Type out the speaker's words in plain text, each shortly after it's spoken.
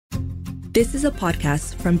This is a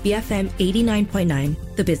podcast from BFM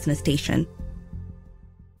 89.9, the business station.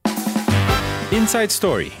 Inside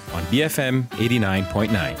Story on BFM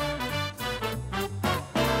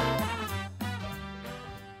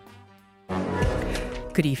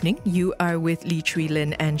 89.9. Good evening. You are with Lee Chui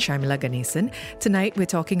Lin and Sharmila Ganesan. Tonight, we're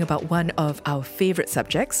talking about one of our favorite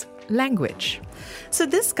subjects, language. So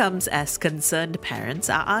this comes as concerned parents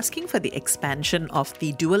are asking for the expansion of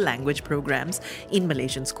the dual language programs in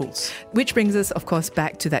Malaysian schools. Which brings us, of course,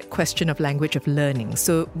 back to that question of language of learning.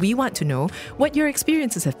 So we want to know what your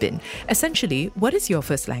experiences have been. Essentially, what is your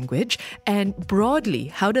first language? And broadly,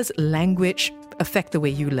 how does language affect the way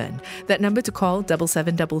you learn? That number to call,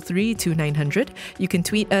 7733 2900. You can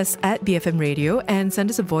tweet us at BFM Radio and send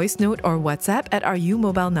us a voice note or WhatsApp at our U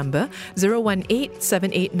mobile number 018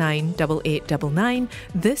 789 8899.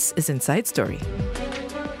 This is Inside Story.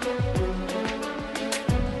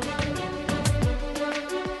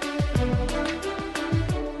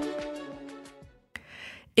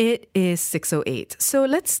 It is 6:08. So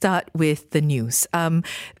let's start with the news.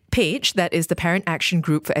 PAGE, that is the Parent Action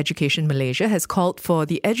Group for Education Malaysia, has called for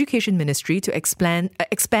the Education Ministry to expand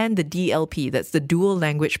the DLP, that's the Dual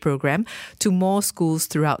Language Program, to more schools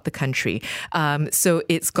throughout the country. So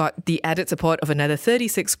it's got the added support of another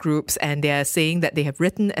 36 groups, and they are saying that they have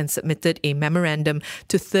written and submitted a memorandum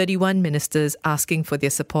to 31 ministers asking for their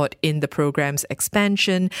support in the program's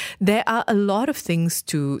expansion. There are a lot of things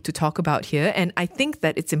to talk about here, and I think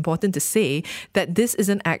that it's important to say that this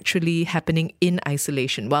isn't actually happening in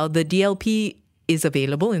isolation. While the DLP is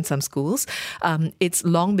available in some schools, it's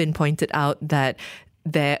long been pointed out that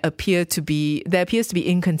there appears to be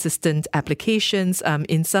inconsistent applications.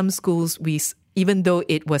 In some schools, even though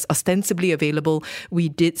it was ostensibly available, we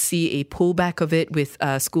did see a pullback of it with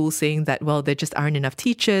schools saying that, well, there just aren't enough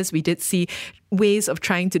teachers. We did see ways of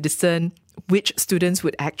trying to discern which students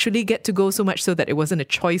would actually get to go, so much so that it wasn't a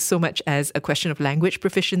choice so much as a question of language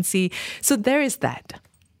proficiency. So there is that.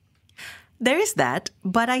 There is that,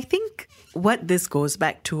 but I think what this goes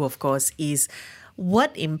back to, of course, is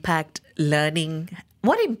what impact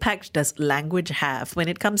does language have when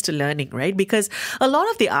it comes to learning, right? Because a lot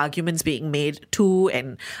of the arguments being made to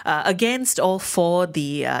and against or for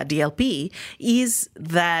the DLP is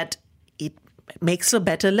that it makes for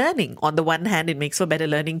better learning. On the one hand, it makes for better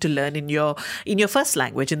learning to learn in your first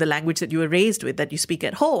language, in the language that you were raised with, that you speak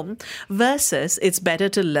at home, versus it's better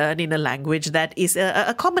to learn in a language that is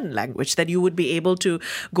a common language that you would be able to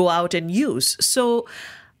go out and use. So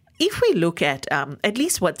if we look at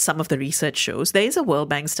least what some of the research shows, there is a World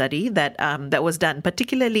Bank study that was done,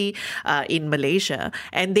 particularly in Malaysia,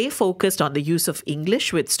 and they focused on the use of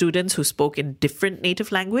English with students who spoke in different native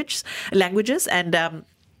languages, and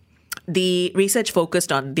the research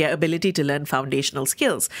focused on their ability to learn foundational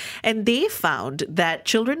skills. And they found that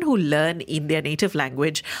children who learn in their native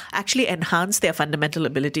language actually enhance their fundamental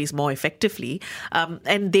abilities more effectively.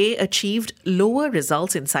 And they achieved lower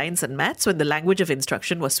results in science and maths when the language of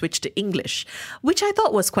instruction was switched to English, which I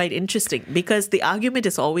thought was quite interesting, because the argument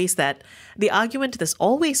that's always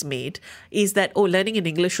made is that, learning in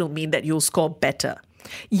English will mean that you'll score better.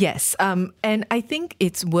 Yes, and I think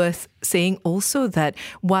it's worth saying also that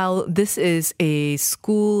while this is a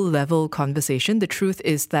school-level conversation, the truth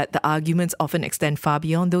is that the arguments often extend far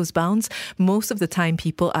beyond those bounds. Most of the time,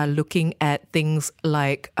 people are looking at things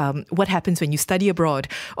like what happens when you study abroad,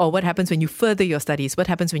 or what happens when you further your studies, what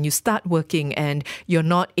happens when you start working and you're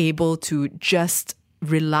not able to just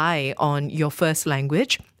rely on your first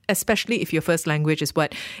language, especially if your first language is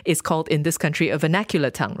what is called in this country a vernacular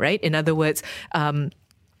tongue, right? In other words,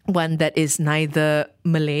 one that is neither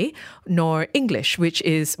Malay nor English, which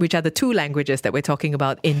are the two languages that we're talking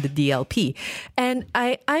about in the DLP. And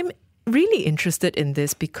I'm really interested in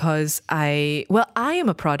this because I am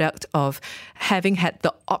a product of having had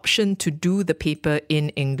the option to do the paper in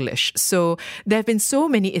English. So there have been so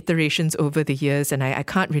many iterations over the years, and I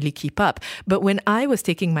can't really keep up. But when I was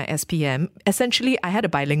taking my SPM, essentially I had a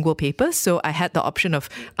bilingual paper, so I had the option of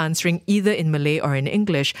answering either in Malay or in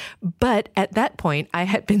English. But at that point, I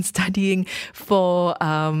had been studying for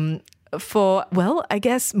I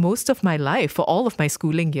guess most of my life, for all of my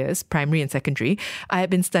schooling years, primary and secondary, I have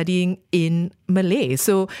been studying in Malay.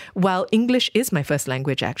 So while English is my first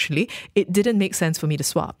language, actually, it didn't make sense for me to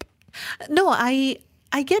swap. No, I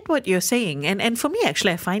get what you're saying. And for me,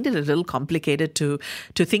 actually, I find it a little complicated to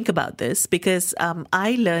think about this, because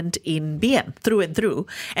I learned in BM through and through.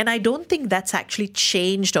 And I don't think that's actually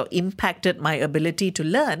changed or impacted my ability to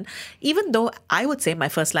learn, even though I would say my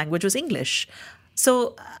first language was English.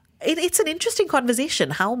 So it's an interesting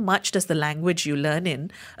conversation. How much does the language you learn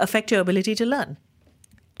in affect your ability to learn?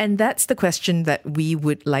 And that's the question that we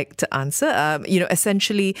would like to answer.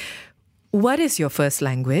 Essentially, what is your first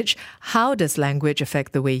language? How does language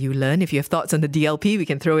affect the way you learn? If you have thoughts on the DLP, we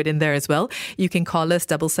can throw it in there as well. You can call us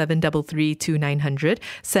 7733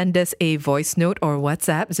 send us a voice note or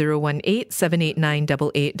WhatsApp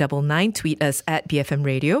 018-789-8899. Tweet us at BFM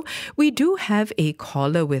Radio. We do have a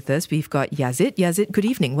caller with us. We've got Yazid. Yazid, good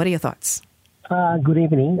evening. What are your thoughts? Good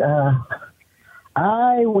evening.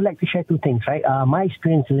 I would like to share two things, right? My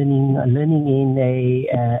experience learning in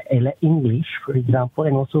a English, for example,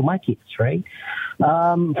 and also my kids, right?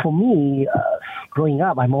 For me, growing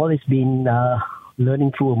up, I've always been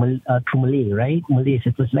learning through Malay, right? Malay is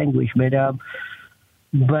the first language, but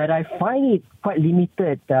I find it quite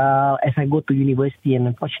limited as I go to university, and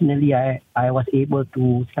unfortunately, I was able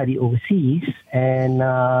to study overseas, and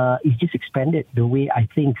it just expanded the way I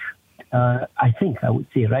think. I would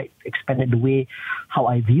say, right, expanded the way how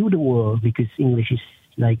I view the world, because English is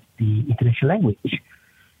like the international language.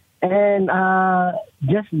 And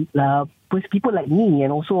people like me,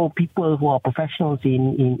 and also people who are professionals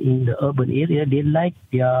in the urban area, they like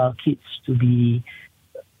their kids to be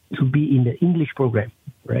in the English program,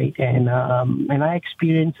 right? And I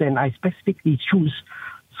experience, and I specifically choose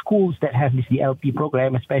schools that have this DLP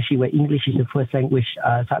program, especially where English is the first language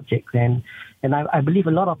subject. And I believe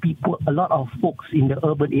a lot of folks in the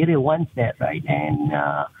urban area want that, right? And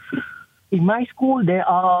in my school, there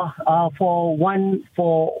are for one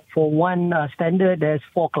standard, there's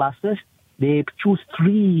 4 classes. They choose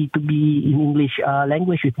 3 to be in English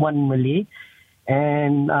language with 1 Malay.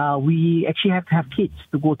 And we actually have to have kids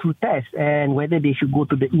to go through tests and whether they should go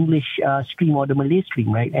to the English stream or the Malay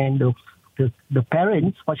stream, right? And the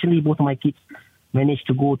parents, fortunately, both of my kids managed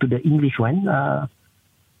to go to the English one.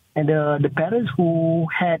 And the parents who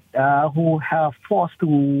have forced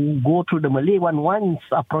to go through the Malay one once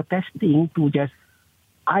are protesting to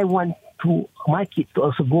I want my kids to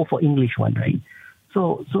also go for English one, right?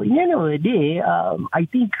 So in the end of the day, I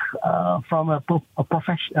think from urban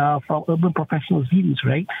professionals' views,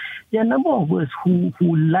 right, there are a number of us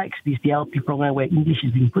who likes this DLP program where English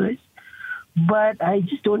is being first. But I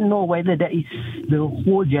just don't know whether that is the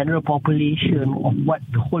whole general population of what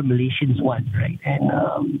the whole Malaysians want, right?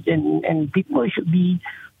 And people should be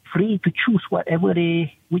free to choose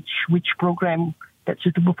which program that's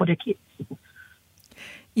suitable for their kids.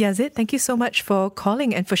 Yazid, thank you so much for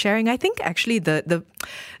calling and for sharing. I think actually the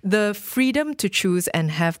freedom to choose and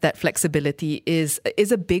have that flexibility is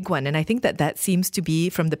a big one. And I think that seems to be,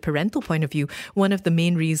 from the parental point of view, one of the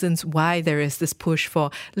main reasons why there is this push for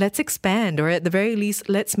let's expand, or at the very least,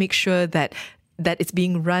 let's make sure that it's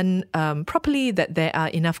being run properly, that there are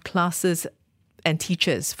enough classes and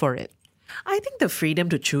teachers for it. I think the freedom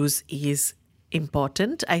to choose is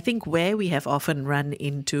important. I think where we have often run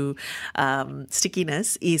into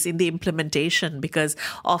stickiness is in the implementation, because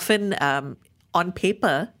often on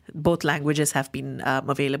paper, both languages have been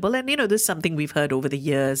available. And, this is something we've heard over the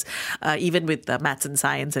years, even with maths and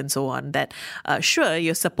science and so on, that sure,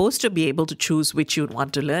 you're supposed to be able to choose which you'd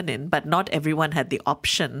want to learn in, but not everyone had the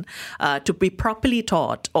option to be properly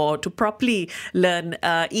taught or to properly learn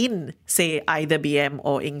in, say, either BM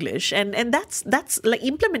or English. And that's like,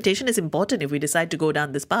 implementation is important if we decide to go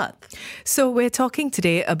down this path. So we're talking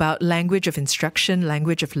today about language of instruction,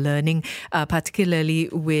 language of learning, particularly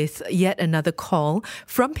with yet another call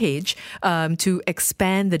from Page to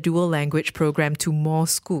expand the dual language program to more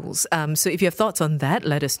schools. So if you have thoughts on that,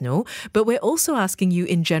 let us know. But we're also asking you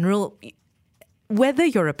in general, whether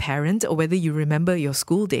you're a parent or whether you remember your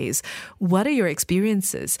school days, what are your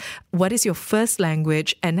experiences? What is your first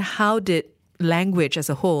language, and how did language as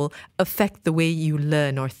a whole affect the way you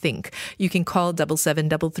learn or think? You can call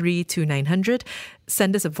 7733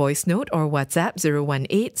 send us a voice note or WhatsApp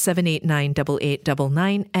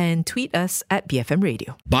 018-789-8899 and tweet us at BFM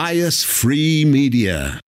Radio. Bias Free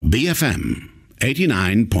Media, BFM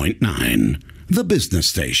 89.9, the business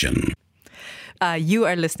station. You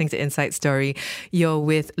are listening to Inside Story. You're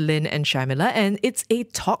with Lynn and Sharmila, and it's a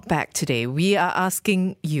talkback today. We are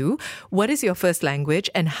asking you, what is your first language,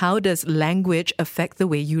 and how does language affect the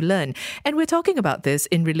way you learn? And we're talking about this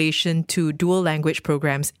in relation to dual language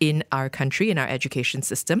programs in our country, in our education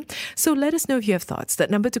system. So let us know if you have thoughts. That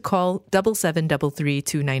number to call,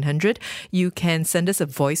 7733 You can send us a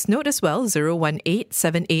voice note as well,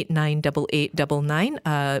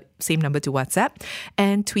 018-789-8899, same number to WhatsApp,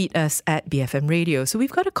 and tweet us at BFM Radio. So we've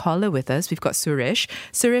got a caller with us. We've got Suresh.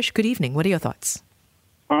 Suresh, good evening. What are your thoughts?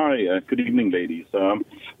 Hi, good evening, ladies.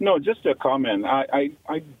 No, just a comment. I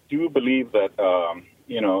do believe that,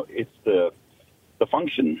 it's the the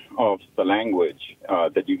function of the language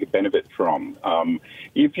that you could benefit from.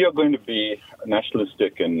 If you're going to be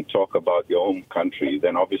nationalistic and talk about your own country,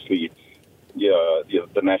 then obviously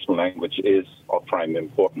the national language is of prime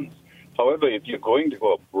importance. However, if you're going to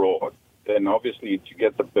go abroad, then obviously to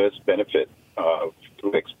get the best benefit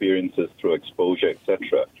through experiences, through exposure,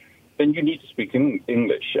 etc., then you need to speak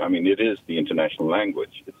English. I mean, it is the international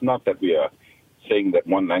language. It's not that we are saying that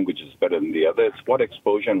one language is better than the other. It's what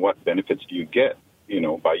exposure and what benefits do you get,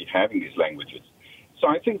 by having these languages. So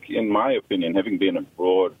I think, in my opinion, having been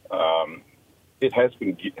abroad, it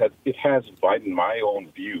has widened my own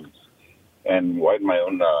views and widened my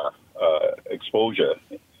own exposure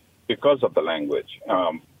because of the language.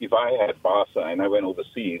 If I had Bahasa and I went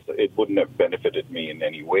overseas, it wouldn't have benefited me in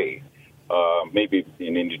any way. Maybe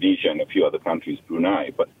in Indonesia and a few other countries,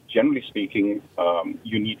 Brunei. But generally speaking,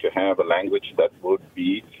 you need to have a language that would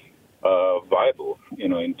be viable,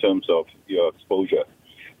 in terms of your exposure.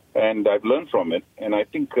 And I've learned from it, and I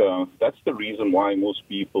think that's the reason why most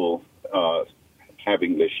people have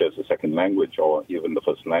English as a second language or even the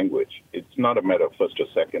first language. It's not a matter of first or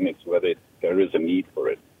second, it's whether there is a need for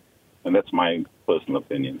it. And that's my personal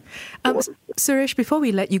opinion. Suresh, before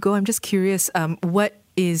we let you go, I'm just curious, what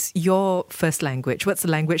is your first language? What's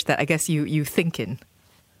the language that I guess you think in?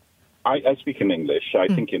 I speak in English. I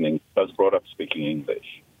think in English. I was brought up speaking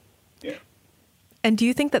English. Yeah. And do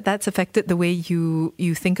you think that that's affected the way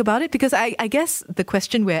you think about it? Because I guess the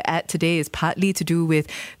question we're at today is partly to do with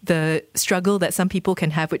the struggle that some people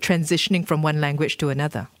can have with transitioning from one language to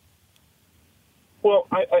another. Well,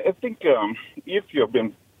 I think if you've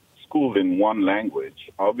been schooled in one language,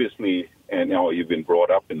 obviously, and you've been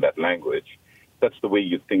brought up in that language, that's the way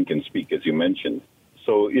you think and speak, as you mentioned.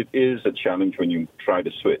 So it is a challenge when you try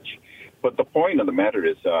to switch. But the point of the matter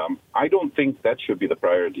is, I don't think that should be the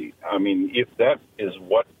priority. I mean, if that is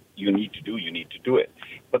what you need to do it.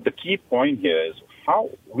 But the key point here is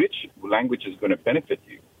which language is going to benefit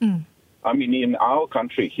you. I mean, in our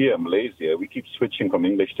country here, Malaysia, we keep switching from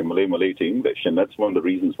English to Malay, Malay to English, and that's one of the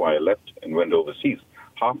reasons why I left and went overseas.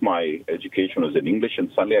 Half my education was in English, and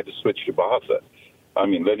suddenly I had to switch to Bahasa. I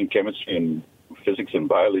mean, learning chemistry and physics and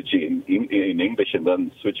biology in English and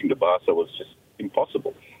then switching to Bahasa was just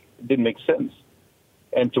impossible. It didn't make sense.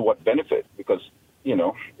 And to what benefit? Because,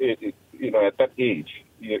 at that age,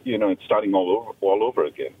 it's starting all over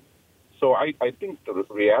again. So I think the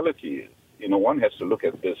reality is, one has to look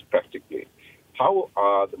at this practically. How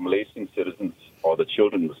are the Malaysian citizens or the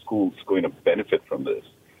children in the schools going to benefit from this?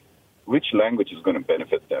 Which language is going to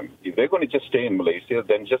benefit them? If they're going to just stay in Malaysia,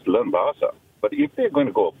 then just learn Bahasa. But if they're going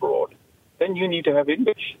to go abroad, then you need to have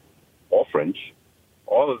English or French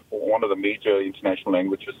or one of the major international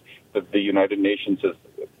languages that the United Nations has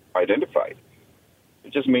identified.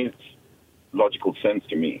 It just makes logical sense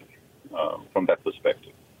to me from that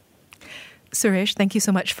perspective. Suresh, thank you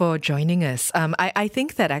so much for joining us. I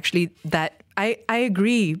think that actually I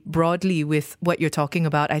agree broadly with what you're talking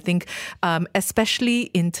about. I think especially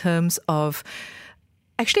in terms of...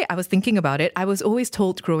 Actually, I was thinking about it. I was always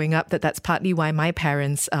told growing up that that's partly why my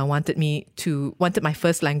parents wanted my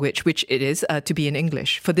first language, which it is, to be in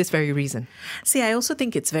English, for this very reason. See, I also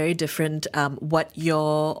think it's very different what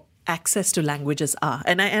your access to languages are.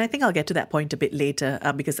 And I think I'll get to that point a bit later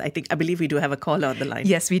because I believe we do have a caller on the line.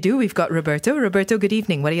 Yes, we do. We've got Roberto. Roberto, good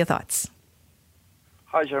evening. What are your thoughts?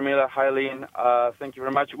 Hi, Sharmila. Hi, Lynn. Thank you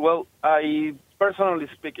very much. Well, personally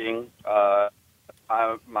speaking,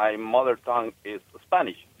 my mother tongue is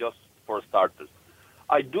Spanish, just for starters.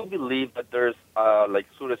 I do believe that there's, like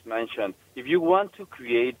Suresh mentioned, if you want to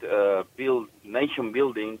create nation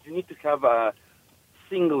building, you need to have a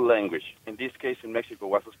single language. In this case, in Mexico,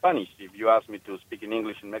 was Spanish. If you ask me to speak in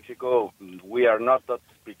English in Mexico, we are not taught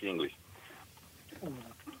to speak English.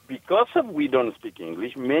 Because we don't speak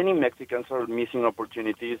English, many Mexicans are missing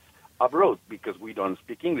opportunities abroad because we don't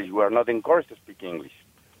speak English. We are not encouraged to speak English.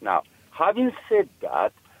 Now, having said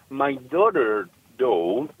that, my daughter,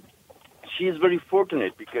 though, she is very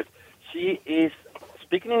fortunate because she is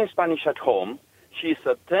speaking in Spanish at home. She's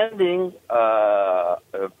attending a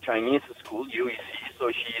Chinese school, UEC,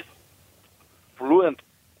 so she's fluent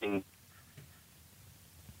in.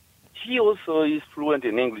 She also is fluent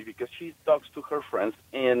in English because she talks to her friends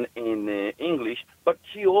in English, but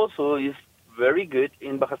she also is very good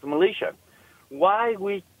in Bahasa Malaysia. Why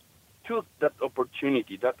we took that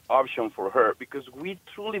opportunity, that option for her, because we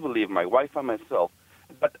truly believe, my wife and myself,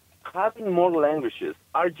 that having more languages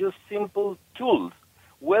are just simple tools.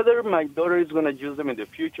 Whether my daughter is going to use them in the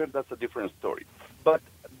future, that's a different story. But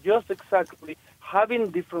just exactly having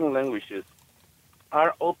different languages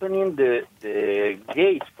are opening the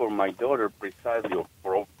gates for my daughter precisely,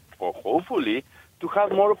 for hopefully to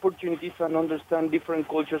have more opportunities and understand different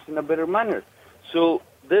cultures in a better manner. So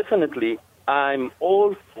definitely, I'm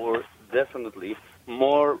all for definitely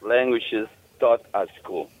more languages taught at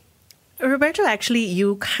school. Roberto, actually,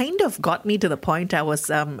 you kind of got me to the point I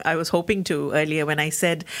was hoping to earlier when I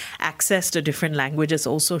said access to different languages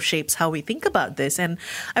also shapes how we think about this. And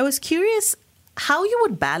I was curious how you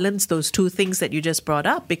would balance those two things that you just brought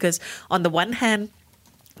up, because on the one hand,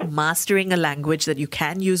 mastering a language that you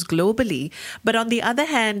can use globally, but on the other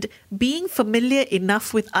hand, being familiar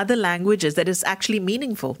enough with other languages that is actually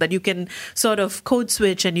meaningful, that you can sort of code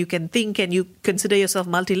switch and you can think and you consider yourself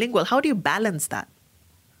multilingual. How do you balance that?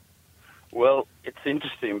 Well, it's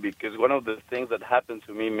interesting because one of the things that happened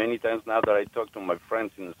to me many times now that I talk to my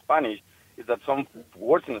friends in Spanish is that some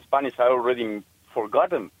words in Spanish I already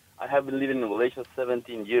forgotten. I have been living in Malaysia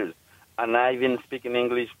 17 years, and I've been speaking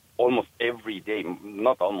English almost every day.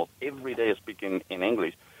 Not almost every day I speak in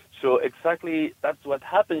English. So exactly that's what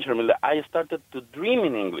happened, Sharmila. I started to dream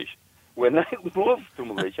in English. When I moved to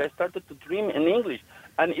Malaysia, I started to dream in English.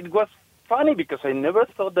 And it was funny because I never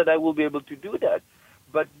thought that I would be able to do that.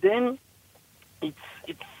 But then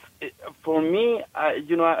for me,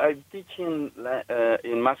 I'm teaching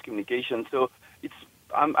in mass communication, so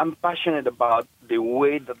I'm passionate about the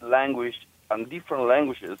way that language and different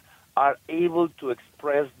languages are able to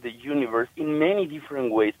express the universe in many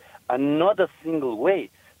different ways and not a single way.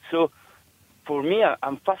 So for me,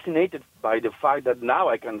 I'm fascinated by the fact that now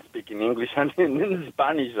I can speak in English and in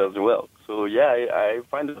Spanish as well. So yeah, I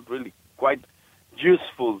find it really quite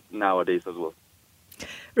useful nowadays as well.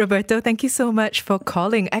 Roberto, thank you so much for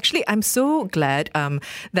calling. Actually, I'm so glad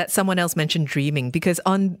that someone else mentioned dreaming, because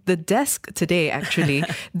on the desk today, actually,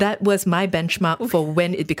 that was my benchmark for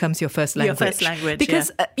when it becomes your first language. Your first language, because,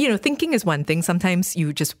 thinking is one thing. Sometimes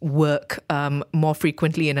you just work more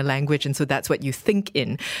frequently in a language, and so that's what you think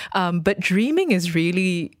in. But dreaming is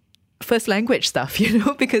really first language stuff,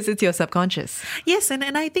 because it's your subconscious. Yes, and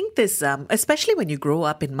I think this, especially when you grow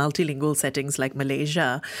up in multilingual settings like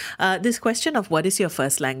Malaysia, this question of what is your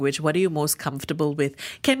first language, what are you most comfortable with,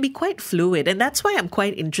 can be quite fluid. And that's why I'm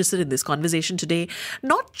quite interested in this conversation today,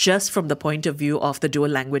 not just from the point of view of the dual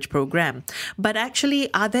language program, but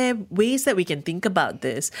actually, are there ways that we can think about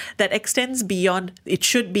this that extends beyond it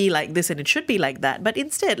should be like this and it should be like that, but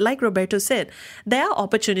instead, like Roberto said, there are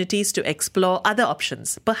opportunities to explore other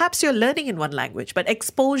options. Perhaps you're learning in one language, but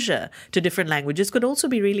exposure to different languages could also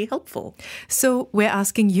be really helpful. So we're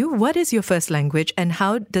asking you, what is your first language and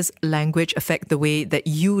how does language affect the way that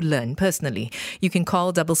you learn personally? You can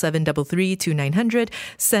call 7733 2900,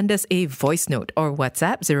 send us a voice note or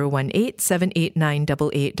WhatsApp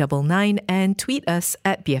 018-789-8899 and tweet us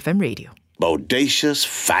at BFM Radio. Bodacious,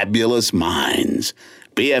 fabulous minds.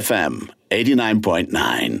 BFM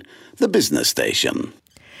 89.9, the business station.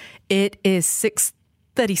 It is 6:37.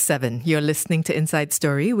 You're listening to Inside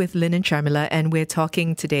Story with Lynn and Sharmila, and we're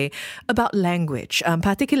talking today about language,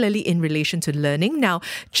 particularly in relation to learning. Now,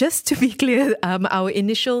 just to be clear, our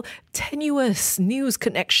initial tenuous news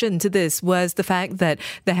connection to this was the fact that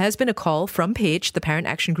there has been a call from PAGE, the Parent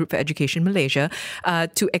Action Group for Education Malaysia,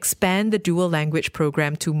 to expand the dual language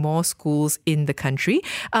program to more schools in the country.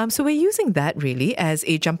 So we're using that really as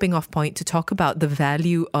a jumping off point to talk about the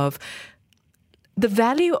value of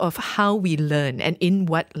how we learn and in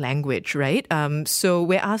what language, right? So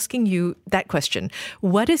we're asking you that question.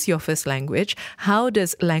 What is your first language? How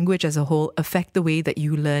does language as a whole affect the way that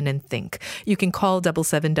you learn and think? You can call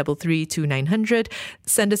 7733 2900,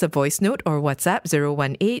 send us a voice note or WhatsApp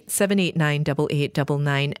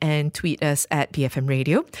 018-789-8899 and tweet us at BFM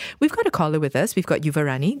Radio. We've got a caller with us. We've got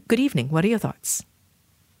Yuvarani. Good evening. What are your thoughts?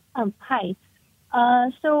 Hi.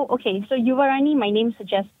 So Yuvarani, my name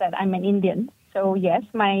suggests that I'm an Indian. So yes,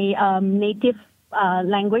 my native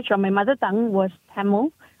language or my mother tongue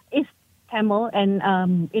is Tamil,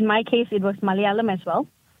 and in my case it was Malayalam as well.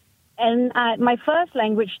 And my first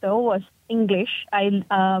language though was English.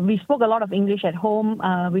 We spoke a lot of English at home.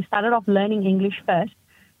 We started off learning English first,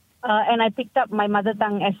 and I picked up my mother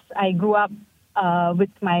tongue as I grew up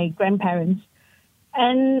with my grandparents.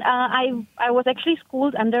 And I was actually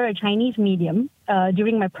schooled under a Chinese medium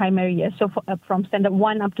during my primary years. So from standard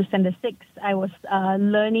 1 up to standard 6, I was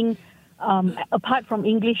learning, apart from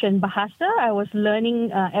English and Bahasa, I was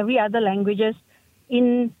learning every other languages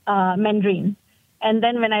in Mandarin. And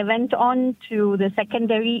then when I went on to the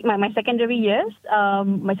my secondary years,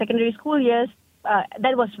 my secondary school years,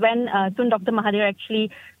 that was when Tun Dr. Mahathir actually,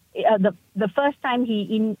 the first time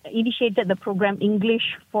he initiated the program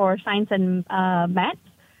English for Science and Maths.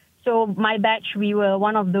 So my batch, we were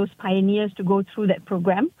one of those pioneers to go through that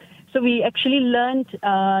program. So we actually learned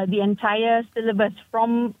the entire syllabus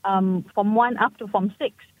from Form 1 up to Form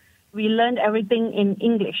 6. We learned everything in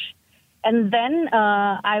English. And then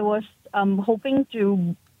I was hoping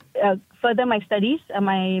to further my studies,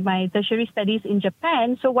 my tertiary studies in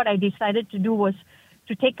Japan. So what I decided to do was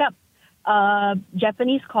to take up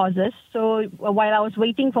Japanese courses. So while I was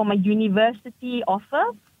waiting for my university offer,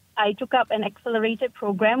 I took up an accelerated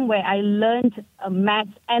program where I learned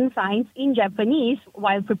maths and science in Japanese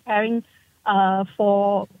while preparing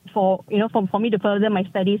for me to further my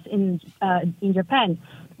studies in Japan.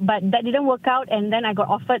 But that didn't work out, and then I got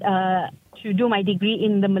offered to do my degree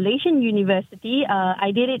in the Malaysian university.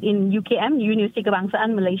 I did it in UKM, University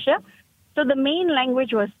Kebangsaan Malaysia. So the main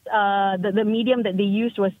language was, the medium that they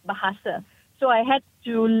used was Bahasa. So I had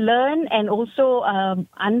to learn and also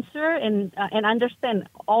answer and understand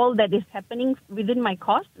all that is happening within my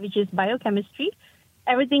course, which is biochemistry,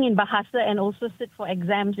 everything in Bahasa, and also sit for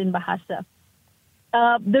exams in Bahasa.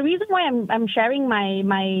 The reason why I'm sharing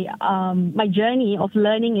my journey of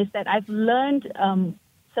learning is that I've learned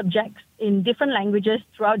subjects in different languages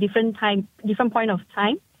throughout different point of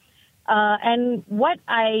time. And what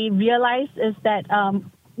I realized is that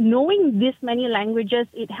knowing this many languages,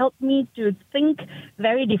 it helped me to think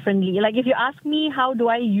very differently. Like if you ask me how do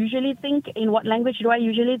I usually think, in what language do I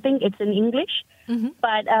usually think, it's in English. Mm-hmm.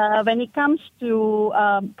 But when it comes to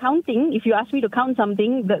counting, if you ask me to count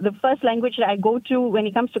something, the first language that I go to when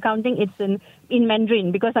it comes to counting, it's in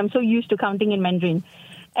Mandarin, because I'm so used to counting in Mandarin.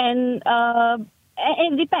 And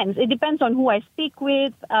it depends. It depends on who I speak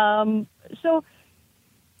with. So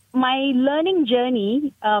my learning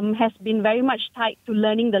journey has been very much tied to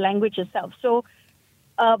learning the language itself. So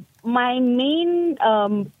my main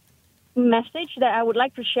message that I would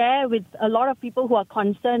like to share with a lot of people who are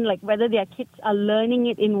concerned, like whether their kids are learning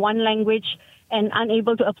it in one language and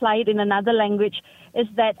unable to apply it in another language, is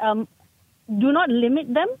that do not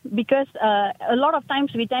limit them, because a lot of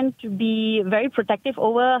times we tend to be very protective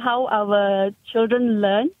over how our children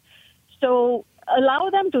learn. So allow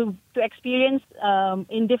them to experience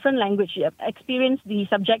in different language, experience the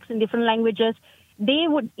subjects in different languages. They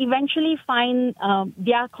would eventually find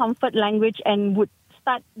their comfort language and would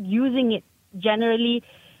start using it generally,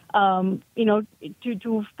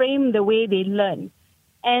 to frame the way they learn.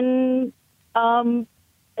 And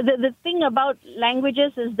the thing about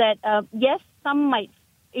languages is that, yes, some might,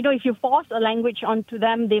 if you force a language onto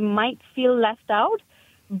them, they might feel left out.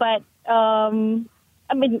 But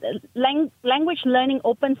language learning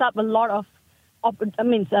opens up a lot of,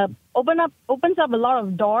 opens up a lot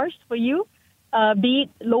of doors for you, be it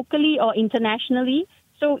locally or internationally.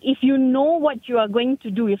 So if you know what you are going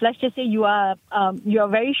to do, if let's just say you are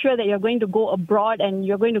very sure that you're going to go abroad and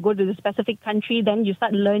you're going to go to the specific country, then you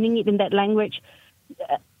start learning it in that language.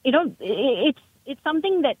 It's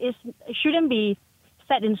something that shouldn't be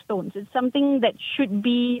set in stones. It's something that should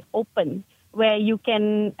be open, where you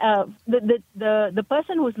can the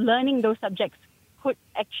person who's learning those subjects could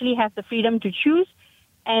actually have the freedom to choose,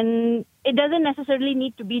 and it doesn't necessarily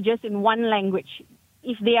need to be just in one language.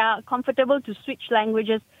 If they are comfortable to switch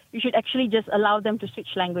languages, you should actually just allow them to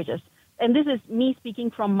switch languages. And this is me speaking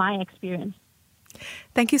from my experience.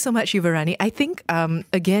 Thank you so much, Yuvarani. I think,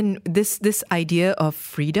 again, this idea of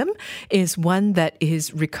freedom is one that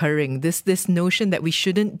is recurring. This notion that we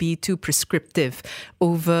shouldn't be too prescriptive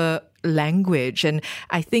over language. And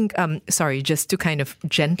I think, just to kind of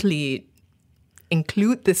gently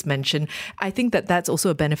include this mention, I think that that's also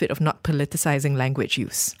a benefit of not politicizing language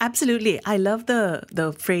use. Absolutely. I love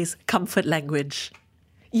the phrase comfort language.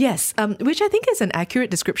 Yes, which I think is an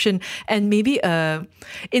accurate description, and maybe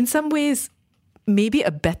in some ways, maybe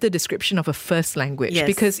a better description of a first language. Yes.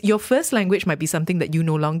 Because your first language might be something that you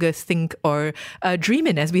no longer think or dream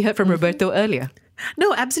in, as we heard from Roberto earlier.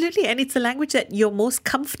 No, absolutely. And it's a language that you're most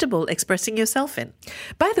comfortable expressing yourself in.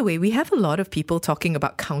 By the way, we have a lot of people talking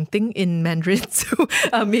about counting in Mandarin, so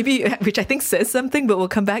maybe, which I think says something, but we'll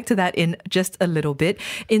come back to that in just a little bit.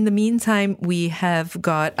 In the meantime, we have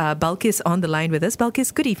got Balkis on the line with us.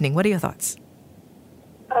 Balkis, good evening. What are your thoughts?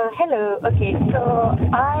 Hello. Okay, so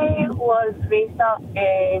I was raised up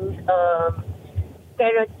in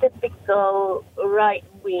stereotypical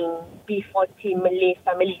right-wing B40 Malay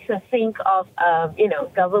family. So think of,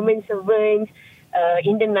 government servants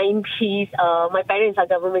in the 90s. My parents are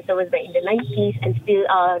government servants back in the 90s and still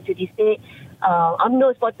are to this day.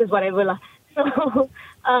 UMNO supporters, whatever lah. So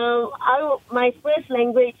my first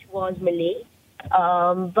language was Malay.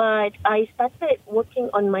 But I started working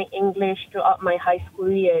on my English throughout my high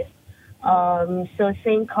school years. So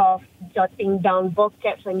think of jotting down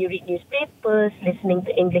vocabs when you read newspapers, listening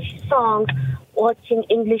to English songs, watching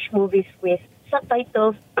English movies with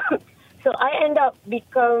subtitles, So I end up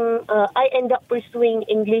pursuing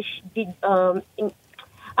English.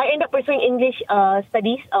 I end up pursuing English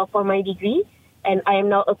studies for my degree, and I am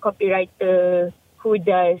now a copywriter who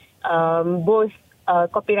does both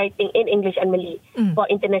copywriting in English and Malay for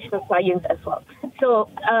international clients as well. So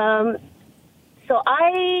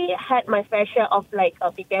I had my fair share of like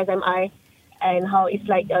PPSMI and how it's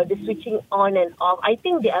like the switching on and off. I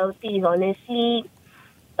think the LT is honestly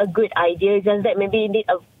a good idea, just that maybe you need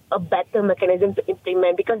a better mechanism to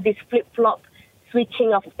implement, because this flip-flop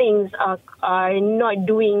switching of things are not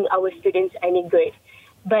doing our students any good.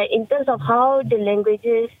 But in terms of how the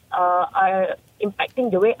languages are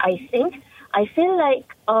impacting the way I think, I feel like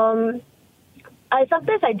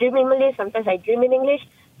sometimes I dream in Malay, sometimes I dream in English.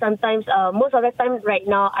 Sometimes, most of the time right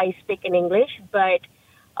now, I speak in English. But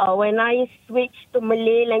when I switch to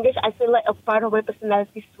Malay language, I feel like a part of my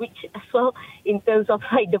personality switch as well in terms of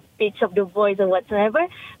like the pitch of the voice and whatsoever.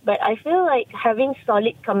 But I feel like having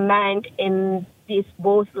solid command in these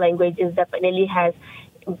both languages definitely has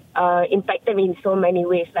impacted me in so many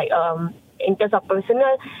ways. Like in terms of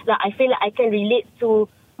personal, like I feel like I can relate to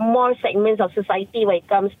more segments of society when it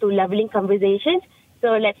comes to leveling conversations.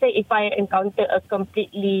 So let's say if I encounter a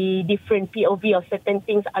completely different POV of certain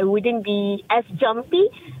things, I wouldn't be as jumpy,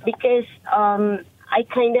 because I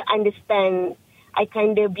kind of understand, I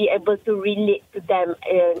kind of be able to relate to them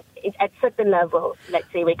at certain level,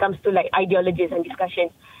 let's say when it comes to like ideologies and discussions.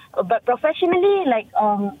 But professionally, like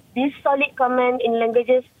this solid command in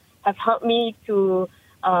languages have helped me to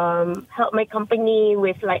help my company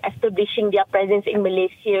with like establishing their presence in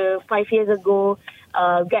Malaysia 5 years ago.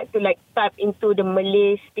 Get to like tap into the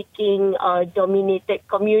Malay-speaking dominated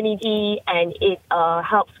community, and it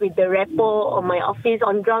helps with the repo on my office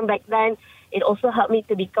on ground back then. It also helped me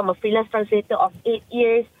to become a freelance translator of 8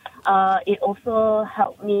 years. It also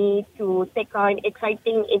helped me to take on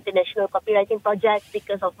exciting international copywriting projects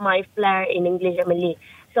because of my flair in English and Malay.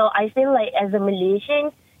 So I feel like as a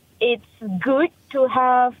Malaysian, it's good to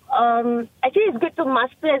have, actually it's good to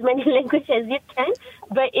master as many languages as you can.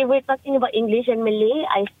 But if we're talking about English and Malay,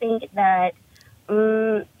 I think that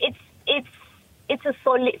it's a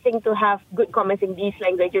solid thing to have good comments in these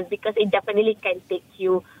languages, because it definitely can take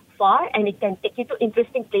you far and it can take you to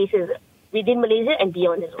interesting places within Malaysia and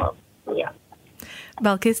beyond as well. Yeah.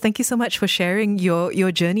 Balkis, thank you so much for sharing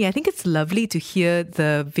your journey. I think it's lovely to hear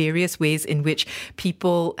the various ways in which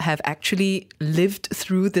people have actually lived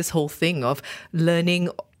through this whole thing of learning,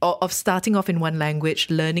 of starting off in one language,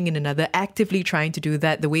 learning in another, actively trying to do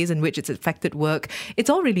that, the ways in which it's affected work. It's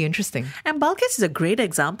all really interesting. And Balkis is a great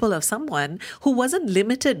example of someone who wasn't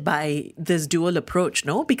limited by this dual approach,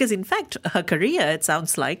 no? Because in fact, her career, it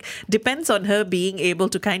sounds like, depends on her being able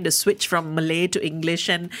to kind of switch from Malay to English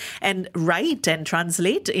and write and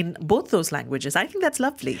translate in both those languages. I think that's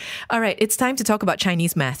lovely. All right, it's time to talk about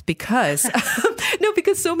Chinese math, because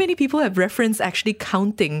because so many people have referenced actually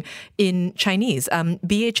counting in Chinese.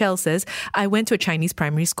 BHL says, I went to a Chinese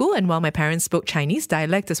primary school, and while my parents spoke Chinese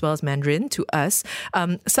dialect as well as Mandarin to us,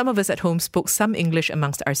 some of us at home spoke some English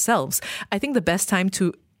amongst ourselves. I think the best time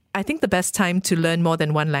to learn more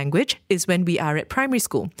than one language is when we are at primary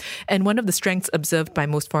school. And one of the strengths observed by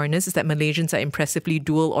most foreigners is that Malaysians are impressively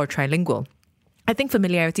dual or trilingual. I think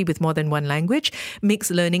familiarity with more than one language makes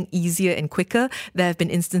learning easier and quicker. There have been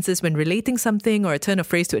instances when relating something or a turn of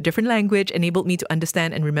phrase to a different language enabled me to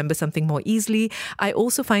understand and remember something more easily. I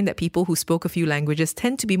also find that people who spoke a few languages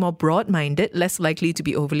tend to be more broad-minded, less likely to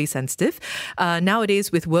be overly sensitive.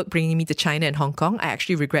 Nowadays, with work bringing me to China and Hong Kong, I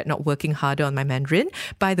actually regret not working harder on my Mandarin.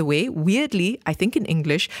 By the way, weirdly, I think in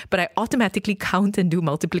English, but I automatically count and do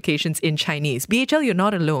multiplications in Chinese. BHL, you're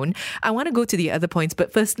not alone. I want to go to the other points,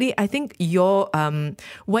 but firstly, I think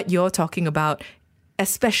what you're talking about,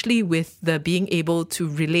 especially with the being able to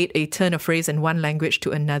relate a turn of phrase in one language to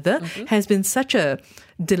another, has been such a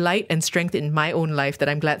delight and strength in my own life that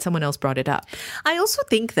I'm glad someone else brought it up. I also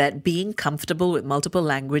think that being comfortable with multiple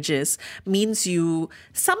languages means you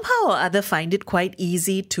somehow or other find it quite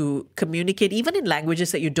easy to communicate, even in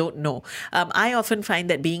languages that you don't know. I often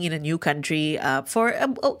find that being in a new country for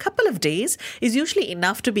a couple of days is usually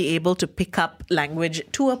enough to be able to pick up language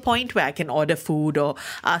to a point where I can order food or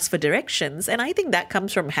ask for directions. And I think that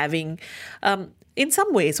comes from having in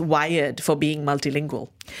some ways, wired for being multilingual.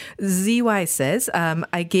 ZY says,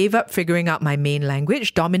 I gave up figuring out my main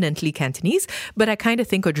language, dominantly Cantonese, but I kind of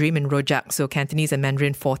think or dream in Rojak, so Cantonese and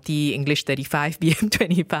Mandarin 40, English 35, BM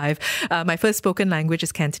 25. My first spoken language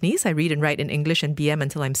is Cantonese. I read and write in English and BM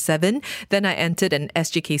until I'm 7. Then I entered an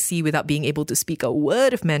SJKC without being able to speak a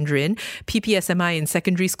word of Mandarin. PPSMI in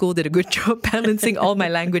secondary school did a good job balancing all my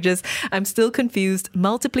languages. I'm still confused.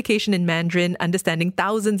 Multiplication in Mandarin, understanding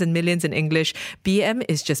thousands and millions in English. BM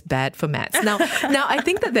is just bad for maths. Now I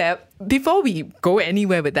think that before we go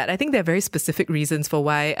anywhere with that, I think there are very specific reasons for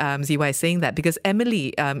why ZY is saying that, because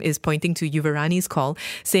Emily is pointing to Yuvarani's call,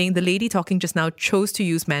 saying the lady talking just now chose to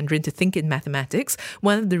use Mandarin to think in mathematics.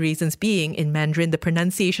 One of the reasons being, in Mandarin, the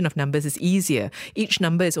pronunciation of numbers is easier. Each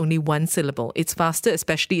number is only one syllable. It's faster,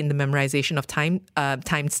 especially in the memorization of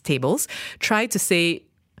times tables. Try to say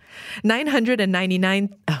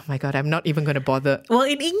 999. Oh my God, I'm not even going to bother. Well,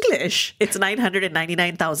 in English, it's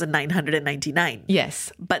 999,999.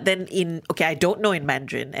 Yes. But then I don't know in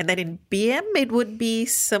Mandarin. And then in BM, it would be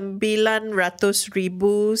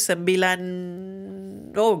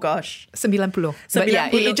 900,000 oh gosh. 90. But yeah,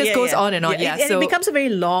 it just goes on and on. Yeah. So it becomes a very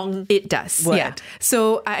long It does. word. Yeah.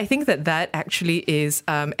 So I think that actually is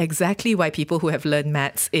exactly why people who have learned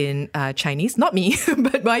maths in Chinese, not me,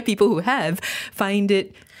 but why people who have, find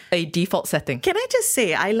it a default setting. Can I just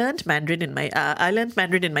say, I learned Mandarin in my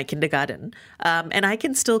kindergarten, and I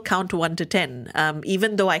can still count 1 to 10,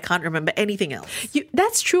 even though I can't remember anything else.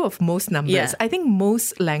 That's true of most numbers. Yeah. I think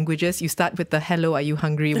most languages, you start with the hello, are you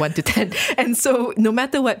hungry, 1 to 10. And so no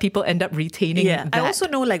matter what, people end up retaining that. I also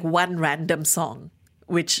know like one random song,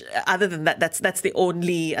 which other than that, that's the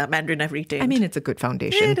only Mandarin I've retained. I mean, it's a good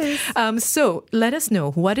foundation. It is. So let us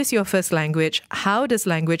know, what is your first language? How does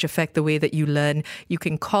language affect the way that you learn? You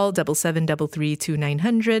can call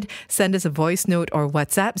 77332900, send us a voice note or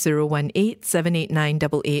WhatsApp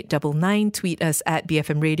 018-789-8899, tweet us at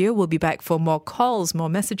BFM Radio. We'll be back for more calls, more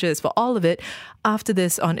messages, for all of it after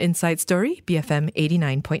this on Inside Story, BFM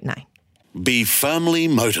 89.9. Be firmly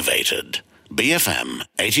motivated. BFM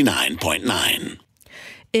 89.9.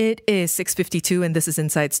 It is 6:52 and this is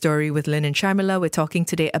Inside Story with Lynn and Sharmila. We're talking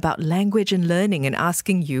today about language and learning and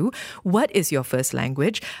asking you, what is your first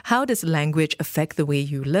language? How does language affect the way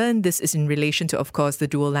you learn? This is in relation to, of course, the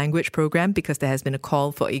dual language program, because there has been a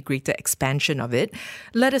call for a greater expansion of it.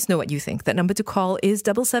 Let us know what you think. That number to call is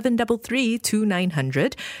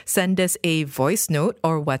 77332900. Send us a voice note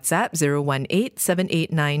or WhatsApp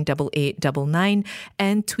 018-789-8899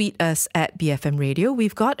 and tweet us at BFM Radio.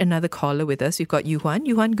 We've got another caller with us. We've got Yuhuan.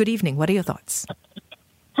 Yuhuan, good evening. What are your thoughts?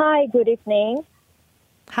 Hi, good evening.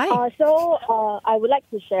 Hi. I would like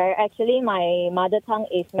to share, actually, my mother tongue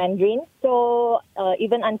is Mandarin. So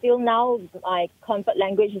even until now, my comfort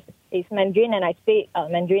language is Mandarin, and I speak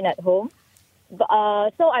Mandarin at home.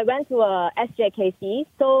 So I went to a SJKC.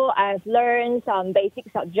 So I've learned some basic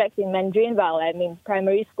subjects in Mandarin while I'm in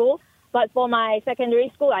primary school. But for my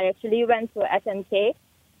secondary school, I actually went to SMK.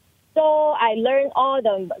 So I learned all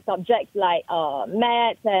the subjects like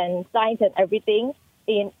maths and science and everything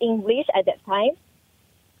in English at that time.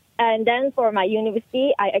 And then for my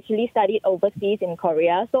university, I actually studied overseas in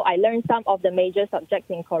Korea. So I learned some of the major subjects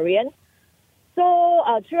in Korean.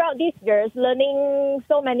 So throughout these years, learning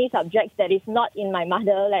so many subjects that is not in my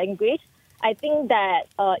mother language, I think that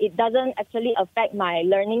it doesn't actually affect my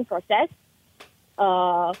learning process.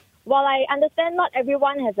 While I understand not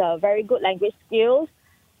everyone has a very good language skills,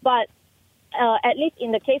 but at least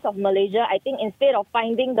in the case of Malaysia, I think instead of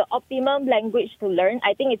finding the optimum language to learn,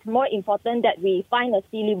 I think it's more important that we find a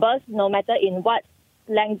syllabus, no matter in what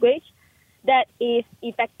language, that is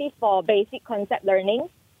effective for basic concept learning.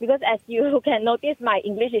 Because as you can notice, my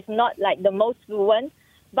English is not like the most fluent,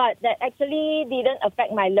 but that actually didn't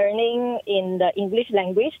affect my learning in the English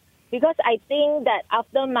language. Because I think that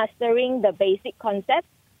after mastering the basic concepts,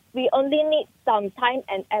 we only need some time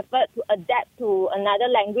and effort to adapt to another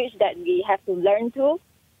language that we have to learn to.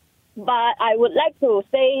 But I would like to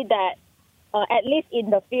say that at least in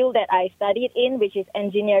the field that I studied in, which is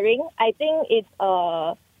engineering, I think it's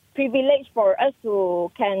a privilege for us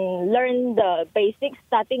to can learn the basics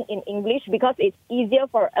starting in English, because it's easier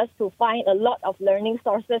for us to find a lot of learning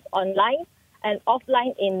sources online and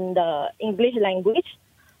offline in the English language.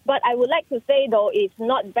 But I would like to say, though, it's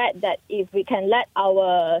not bad that if we can let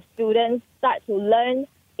our students start to learn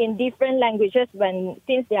in different languages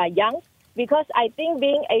since they are young, because I think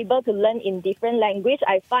being able to learn in different language,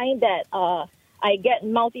 I find that I get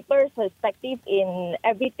multiple perspectives in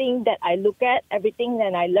everything that I look at, everything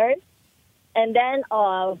that I learn. And then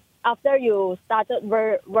after you started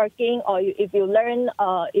working, or if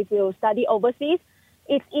you study overseas,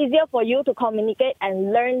 it's easier for you to communicate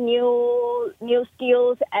and learn new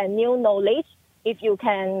skills and new knowledge if you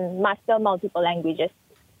can master multiple languages.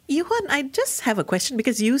 Yuan, I just have a question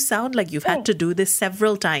because you sound like you've had to do this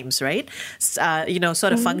several times, right?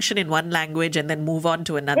 Sort of function in one language and then move on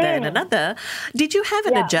to another and another. Did you have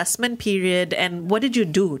an adjustment period, and what did you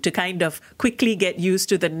do to kind of quickly get used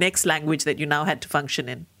to the next language that you now had to function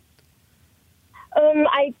in?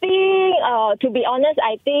 I think, to be honest,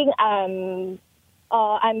 I think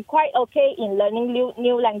I'm quite okay in learning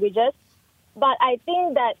new languages. But I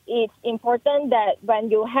think that it's important that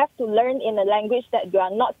when you have to learn in a language that you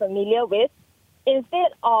are not familiar with,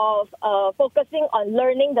 instead of focusing on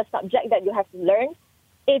learning the subject that you have to learn,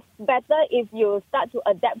 it's better if you start to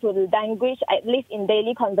adapt to the language, at least in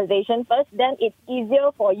daily conversation first. Then it's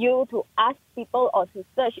easier for you to ask people or to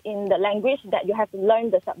search in the language that you have to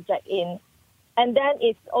learn the subject in. And then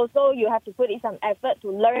it's also you have to put in some effort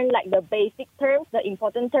to learn like the basic terms, the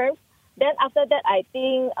important terms. Then after that, I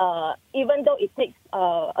think even though it takes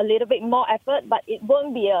a little bit more effort, but it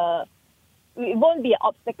won't be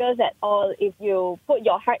obstacles at all if you put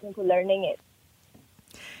your heart into learning it.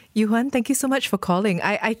 Yuan, thank you so much for calling.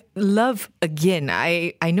 I love, again,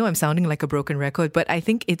 I know I'm sounding like a broken record, but I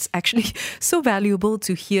think it's actually so valuable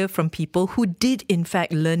to hear from people who did in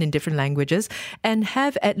fact learn in different languages and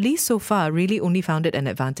have, at least so far, really only found it an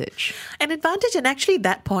advantage. An advantage, and actually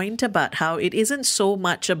that point about how it isn't so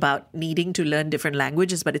much about needing to learn different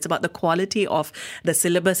languages, but it's about the quality of the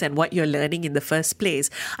syllabus and what you're learning in the first place.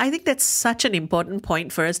 I think that's such an important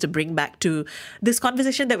point for us to bring back to this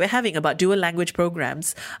conversation that we're having about dual language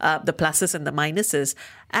programs. The pluses and the minuses.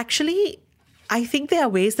 Actually, I think there are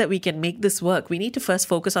ways that we can make this work. We need to first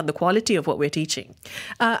focus on the quality of what we're teaching.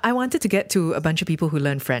 I wanted to get to a bunch of people who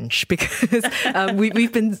learn French because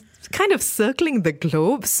we've been kind of circling the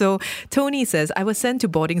globe. So Tony says, I was sent to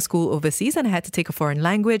boarding school overseas and I had to take a foreign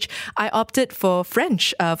language. I opted for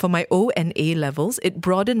French for my O and A levels. It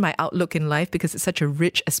broadened my outlook in life because it's such a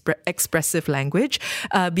rich, expressive language.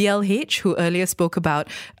 BLH, who earlier spoke about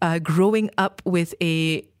growing up with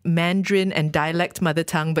a Mandarin and dialect mother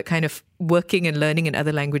tongue, but kind of working and learning in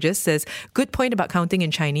other languages, says, good point about counting in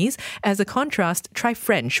Chinese. As a contrast, try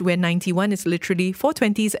French, where 91 is literally 4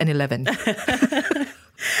 20s and 11.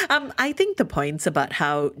 I think the points about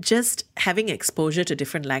how just having exposure to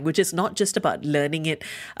different languages, not just about learning it,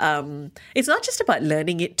 it's not just about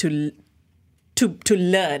learning it to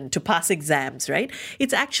learn, to pass exams, right?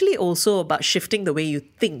 It's actually also about shifting the way you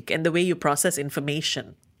think and the way you process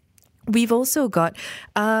information. We've also got,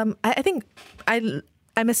 I think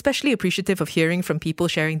I'm especially appreciative of hearing from people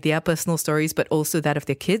sharing their personal stories, but also that of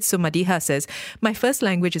their kids. So Madiha says, my first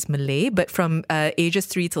language is Malay, but from ages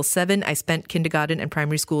 3 till 7, I spent kindergarten and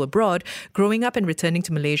primary school abroad. Growing up and returning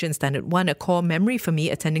to Malaysia in Standard 1, a core memory for me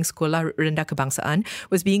attending Sekolah Rendah Kebangsaan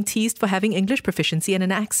was being teased for having English proficiency and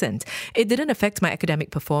an accent. It didn't affect my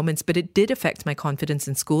academic performance, but it did affect my confidence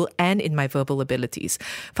in school and in my verbal abilities.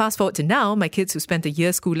 Fast forward to now, my kids who spent a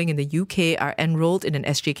year schooling in the UK are enrolled in an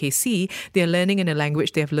SJKC. They are learning in a language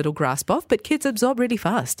they have little grasp of, but kids absorb really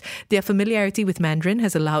fast. Their familiarity with Mandarin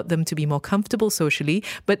has allowed them to be more comfortable socially,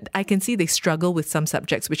 but I can see they struggle with some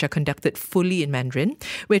subjects which are conducted fully in Mandarin.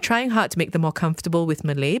 We're trying hard to make them more comfortable with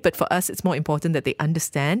Malay, but for us, it's more important that they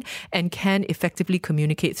understand and can effectively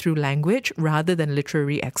communicate through language rather than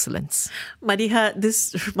literary excellence. Madiha,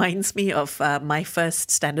 this reminds me of my first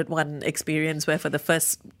Standard 1 experience where for the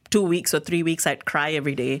first 2 weeks or 3 weeks, I'd cry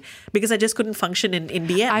every day because I just couldn't function in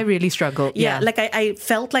BM. I really struggled. Yeah, like I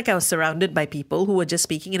felt like I was surrounded by people who were just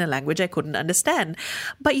speaking in a language I couldn't understand.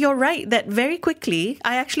 But you're right that very quickly,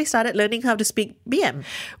 I actually started learning how to speak BM.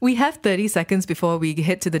 We have 30 seconds before we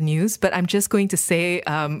head to the news, but I'm just going to say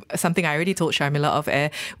something I already told Sharmila off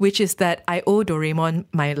air, which is that I owe Doraemon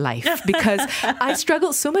my life because I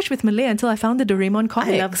struggled so much with Malay until I found the Doraemon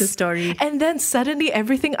comics. I love the story. And then suddenly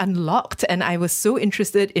everything unlocked and I was so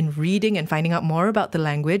interested in reading and finding out more about the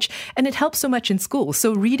language, and it helps so much in school.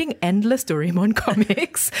 So reading endless Doraemon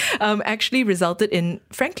comics actually resulted in,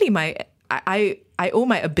 frankly, I owe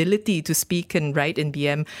my ability to speak and write in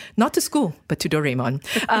BM, not to school, but to Doraemon.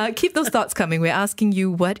 Keep those thoughts coming. We're asking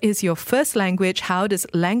you, what is your first language? How does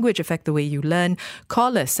language affect the way you learn?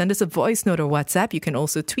 Call us, send us a voice note or WhatsApp. You can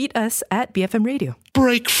also tweet us at BFM Radio.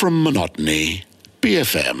 Break from monotony.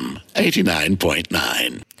 BFM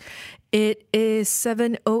 89.9. It is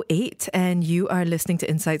 7:08 and you are listening to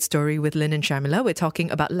Inside Story with Lynn and Sharmila. We're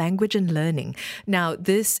talking about language and learning. Now,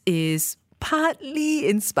 this is partly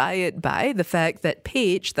inspired by the fact that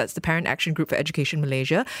PAGE, that's the Parent Action Group for Education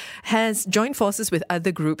Malaysia, has joined forces with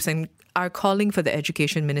other groups and are calling for the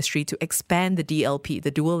Education Ministry to expand the DLP,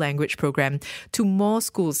 the Dual Language Program, to more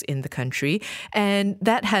schools in the country. And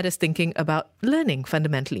that had us thinking about learning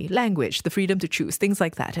fundamentally, language, the freedom to choose, things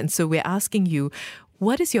like that. And so we're asking you,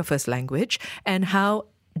 what is your first language and how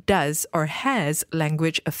does or has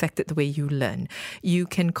language affected the way you learn? You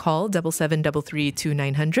can call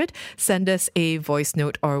 77332900, send us a voice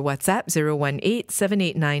note or WhatsApp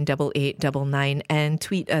 018-789-8899 and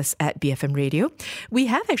tweet us at BFM Radio. We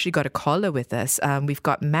have actually got a caller with us. We've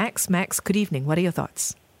got Max. Max, good evening. What are your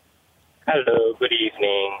thoughts? Hello, good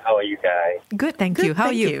evening. How are you guys? Good, thank you. How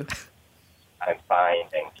are you? I'm fine,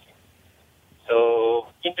 thank you. So,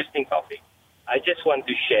 interesting topic. I just want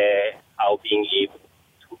to share how being able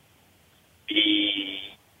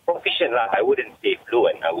be proficient, I wouldn't say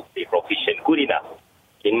fluent, I would say proficient, good enough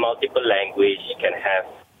in multiple language can have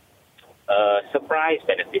surprise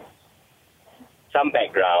benefits. Some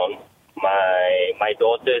background, my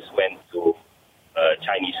daughters went to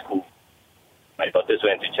Chinese school.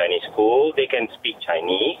 They can speak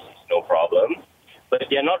Chinese, no problem, but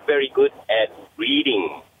they're not very good at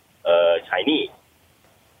reading Chinese.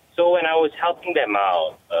 So when I was helping them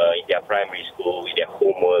out in their primary school with their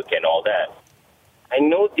homework and all that, I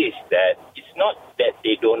noticed that it's not that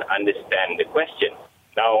they don't understand the question.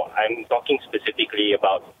 Now, I'm talking specifically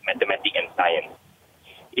about mathematics and science.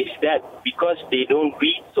 It's that because they don't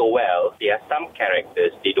read so well, there are some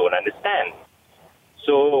characters they don't understand.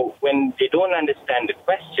 So when they don't understand the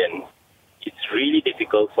question, it's really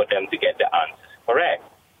difficult for them to get the answers correct.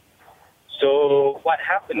 So what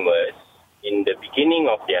happened was, in the beginning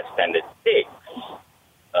of their standard 6,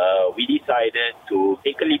 we decided to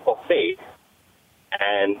take a leap of faith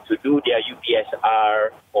and to do their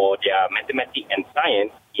UPSR or their mathematics and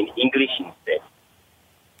science in English instead.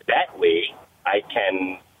 That way, I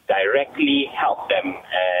can directly help them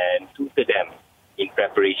and tutor them in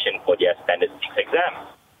preparation for their standard 6 exam.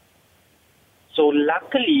 So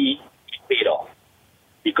luckily, it paid off.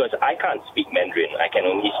 Because I can't speak Mandarin, I can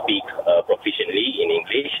only speak proficiently in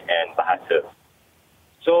English and Bahasa.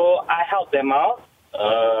 So I helped them out.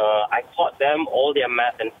 I taught them all their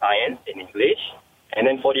math and science in English. And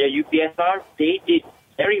then for their UPSR, they did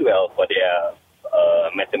very well for their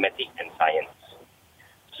mathematics and science.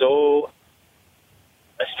 So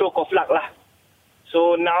a stroke of luck lah.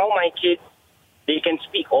 So now my kids, they can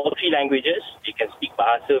speak all 3 languages. They can speak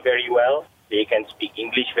Bahasa very well. They can speak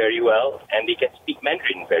English very well, and they can speak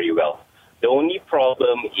Mandarin very well. The only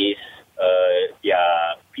problem is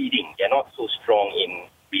their reading. They're not so strong in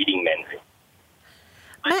reading Mandarin.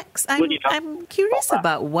 Max, I'm curious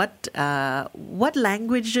about what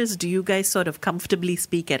languages do you guys sort of comfortably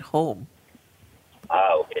speak at home?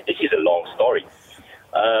 Okay. This is a long story.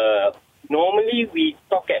 Normally, we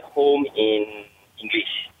talk at home in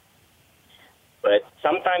English. But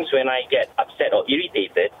sometimes when I get upset or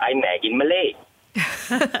irritated, I nag in Malay.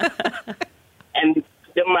 And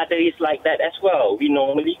the mother is like that as well. We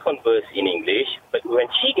normally converse in English, but when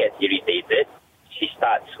she gets irritated, she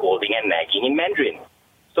starts scolding and nagging in Mandarin.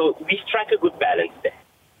 So we strike a good balance there.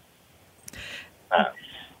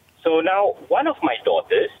 So now, one of my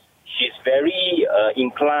daughters, she's very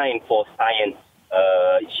inclined for science.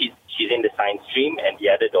 She's in the science stream, and the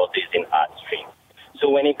other daughter is in art stream. So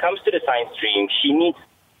when it comes to the science stream, she needs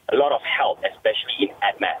a lot of help, especially in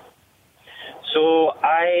math. So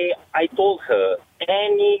I told her,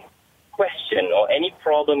 any question or any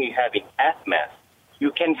problem you have in math,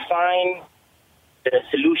 you can find the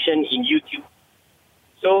solution in YouTube.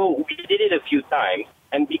 So we did it a few times,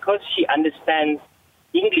 and because she understands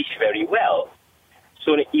English very well,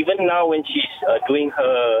 so even now when she's doing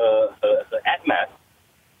her math,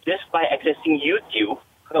 just by accessing YouTube,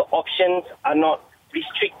 her options are not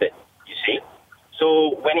restricted, you see.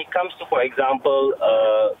 So when it comes to, for example,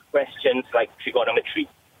 questions like trigonometry,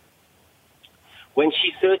 when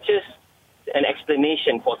she searches an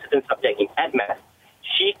explanation for certain subject in math,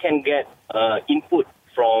 she can get input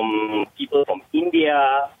from people from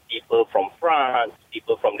India, people from France,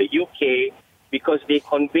 people from the UK, because they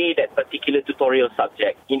convey that particular tutorial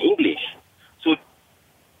subject in English. So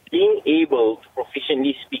being able to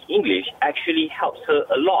proficiently speak English actually helps her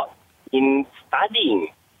a lot in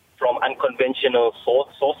studying from unconventional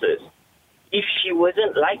sources. If she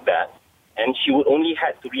wasn't like that, and she would only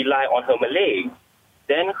have to rely on her Malay,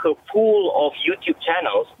 then her pool of YouTube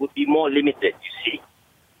channels would be more limited, you see.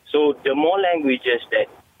 So the more languages that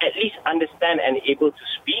at least understand and able to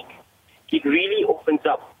speak, it really opens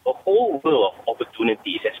up a whole world of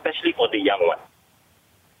opportunities, especially for the young ones.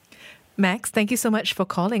 Max, thank you so much for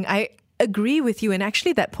calling. agree with you. And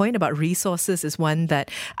actually, that point about resources is one that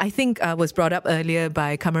I think was brought up earlier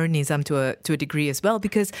by Kamarun Nizam to a degree as well,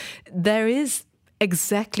 because there is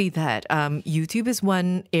exactly that. YouTube is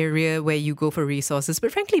one area where you go for resources,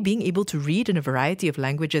 but frankly, being able to read in a variety of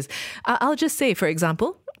languages, I'll just say, for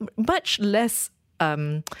example, much less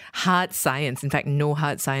hard science, in fact, no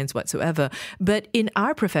hard science whatsoever. But in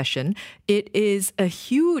our profession, it is a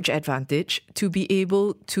huge advantage to be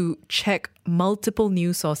able to check multiple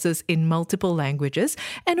news sources in multiple languages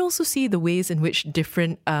and also see the ways in which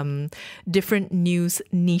different news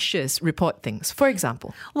niches report things. For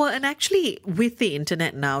example. Well, and actually with the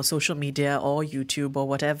internet now, social media or YouTube or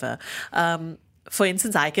whatever, for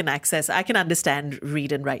instance, I can understand,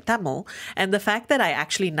 read and write Tamil. And the fact that I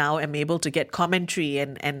actually now am able to get commentary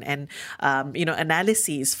and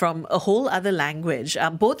analyses from a whole other language,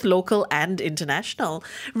 both local and international,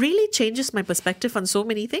 really changes my perspective on so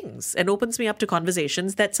many things and opens me up to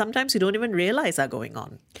conversations that sometimes you don't even realize are going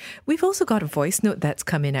on. We've also got a voice note that's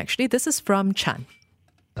come in, actually. This is from Chan.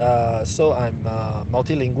 So I'm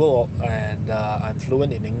multilingual and I'm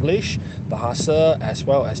fluent in English, Bahasa, as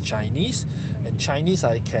well as Chinese. And Chinese,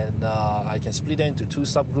 I can split it into two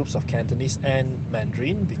subgroups of Cantonese and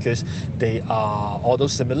Mandarin because they are although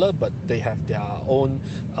similar, but they have their own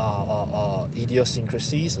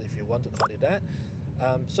idiosyncrasies, if you want to call it that.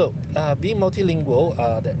 So being multilingual,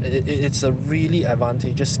 it's a really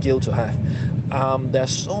advantageous skill to have. There are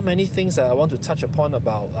so many things that I want to touch upon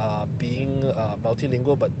about being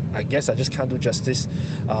multilingual, but I guess I just can't do justice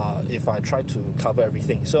if I try to cover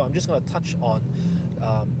everything. So I'm just going to touch on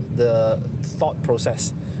the thought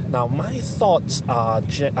process. Now, my thoughts are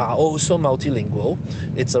also multilingual.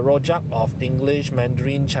 It's a rojak of English,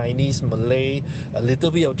 Mandarin, Chinese, Malay, a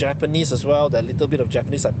little bit of Japanese as well. That little bit of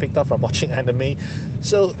Japanese I picked up from watching anime.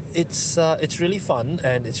 So it's really fun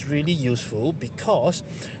and it's really useful because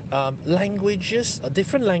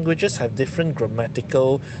different languages have different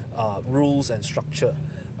grammatical rules and structure.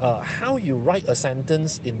 How you write a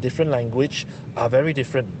sentence in different language are very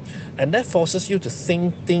different, and that forces you to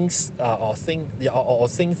think things or think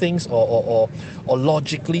things or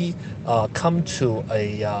logically come to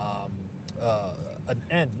an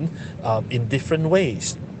end in different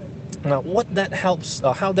ways. Now,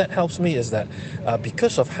 how that helps me is that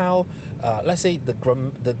because of how, let's say, the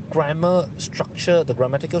grammar structure, the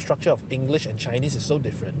grammatical structure of English and Chinese is so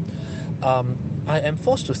different, I am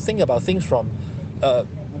forced to think about things from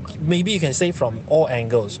maybe you can say from all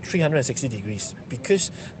angles, 360 degrees, because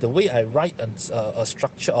the way I write a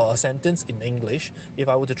structure or a sentence in English, if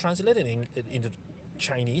I were to translate it into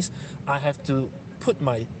Chinese, I have to put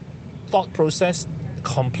my thought process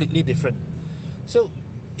completely different. So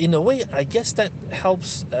in a way, I guess that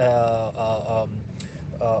helps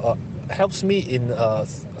me in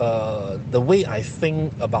the way I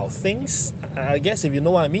think about things. I guess, if you know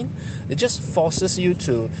what I mean, it just forces you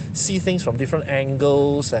to see things from different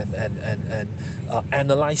angles and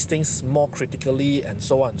analyze things more critically and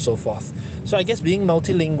so on and so forth. So I guess being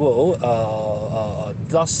multilingual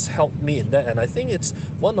does help me in that, and I think it's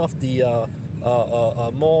one of the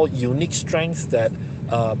more unique strengths that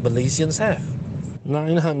Malaysians have.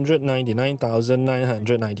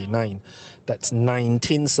 999,999. That's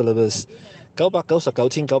 19 syllables.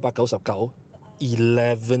 999,999,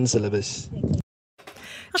 11 syllables.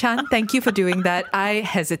 Chan, thank you for doing that. I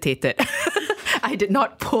hesitated. I did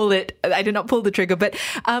not pull the trigger, but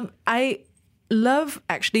I love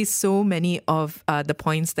actually so many of the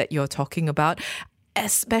points that you're talking about.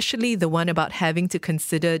 Especially the one about having to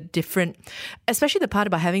consider especially the part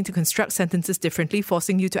about having to construct sentences differently,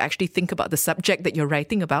 forcing you to actually think about the subject that you're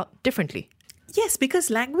writing about differently. Yes, because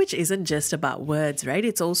language isn't just about words, right?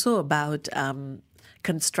 It's also about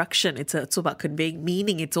construction. It's also about conveying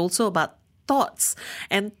meaning. It's also about thoughts.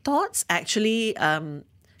 And thoughts actually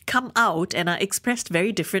come out and are expressed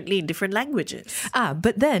very differently in different languages.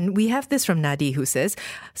 But then we have this from Nadi, who says,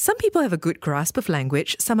 some people have a good grasp of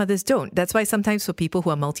language, some others don't. That's why sometimes for people who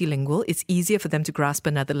are multilingual, it's easier for them to grasp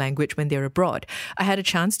another language when they're abroad. I had a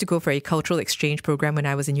chance to go for a cultural exchange program when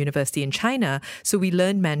I was in university in China, so we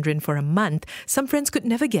learned Mandarin for a month. Some friends could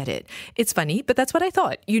never get it. It's funny, but that's what I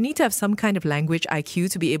thought. You need to have some kind of language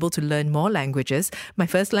IQ to be able to learn more languages. My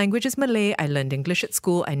first language is Malay. I learned English at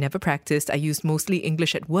school. I never practiced. I used mostly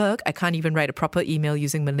English at work. I can't even write a proper email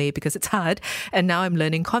using Malay because it's hard. And now I'm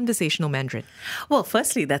learning conversational Mandarin. Well,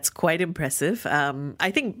 firstly, that's quite impressive. I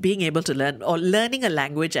think being able to learning a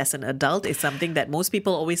language as an adult is something that most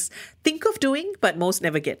people always think of doing, but most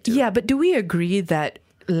never get to. Yeah, but do we agree that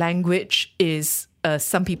language is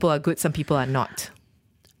some people are good, some people are not?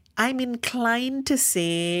 I'm inclined to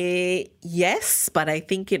say yes, but I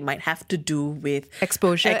think it might have to do with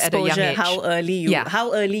exposure at a young age. How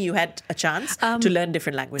early you had a chance to learn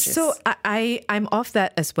different languages. So I'm off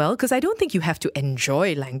that as well, because I don't think you have to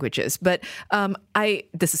enjoy languages. But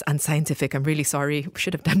this is unscientific. I'm really sorry. We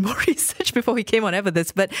should have done more research before we came on ever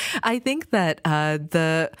this. But I think that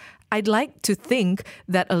I'd like to think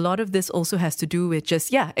that a lot of this also has to do with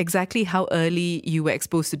just, exactly how early you were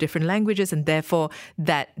exposed to different languages, and therefore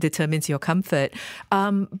that determines your comfort.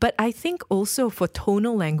 But I think also for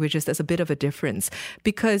tonal languages, there's a bit of a difference,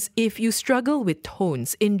 because if you struggle with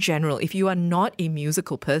tones in general, if you are not a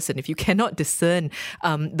musical person, if you cannot discern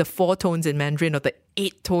the 4 tones in Mandarin or the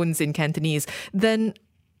 8 tones in Cantonese, then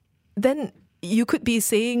you could be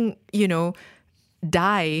saying,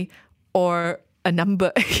 die or a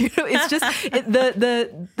number. It's just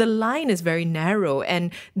the line is very narrow,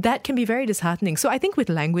 and that can be very disheartening. So I think with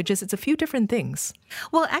languages, it's a few different things.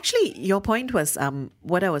 Well, actually, your point was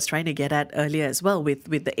what I was trying to get at earlier as well with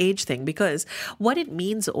the age thing, because what it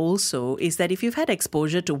means also is that if you've had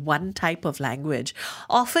exposure to one type of language,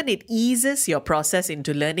 often it eases your process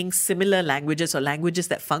into learning similar languages or languages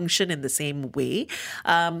that function in the same way.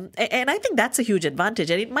 And I think that's a huge advantage.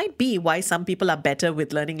 And it might be why some people are better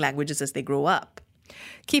with learning languages as they grow up.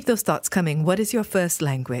 Keep those thoughts coming. What is your first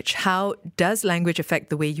language? How does language affect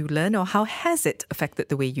the way you learn, or how has it affected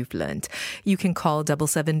the way you've learned? You can call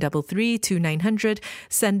 7733 2900,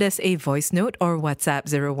 send us a voice note or WhatsApp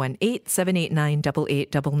 018 789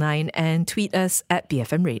 8899 and tweet us at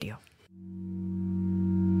BFM Radio.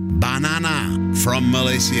 Banana from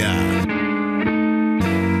Malaysia.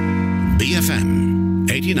 BFM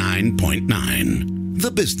 89.9,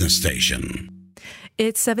 the business station.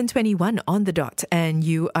 It's 7:21 on the dot, and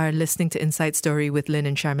you are listening to Inside Story with Lynn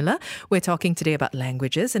and Sharmila. We're talking today about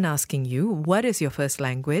languages and asking you, what is your first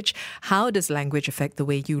language? How does language affect the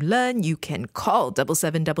way you learn? You can call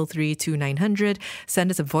 7733 2900, send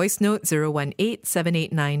us a voice note 018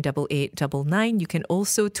 789 8899. You can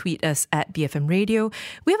also tweet us at BFM Radio.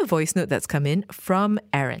 We have a voice note that's come in from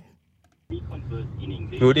Aaron.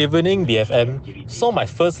 Good evening, BFM. So my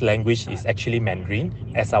first language is actually Mandarin,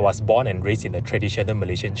 as I was born and raised in a traditional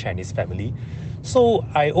Malaysian Chinese family. So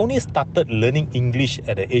I only started learning English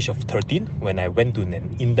at the age of 13 when I went to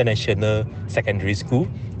an international secondary school,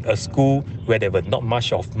 a school where there were not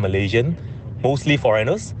much of Malaysian, mostly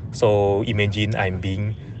foreigners. So imagine I'm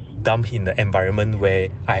being dumped in the environment where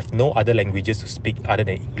I have no other languages to speak other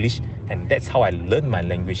than English, and that's how I learned my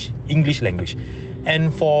language, English language.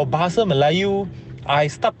 And for Bahasa Melayu, I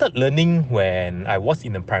started learning when I was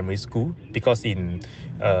in a primary school, because in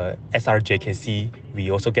SRJKC,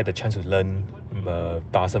 we also get the chance to learn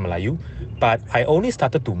Bahasa Melayu. But I only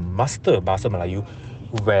started to master Bahasa Melayu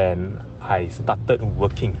when I started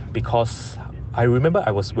working, because I remember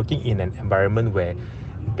I was working in an environment where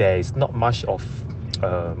there is not much of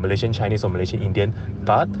Malaysian Chinese or Malaysian Indian,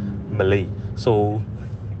 but Malay. So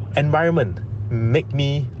environment make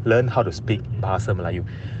me learn how to speak Bahasa Melayu.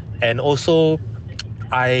 And also,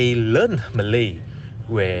 I learned Malay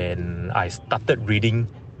when I started reading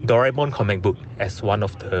Doraemon comic book, as one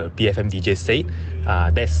of the BFM DJs said.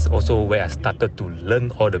 That's also where I started to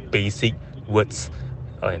learn all the basic words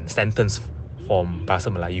and sentence from Bahasa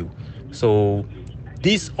Melayu. So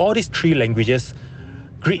all these 3 languages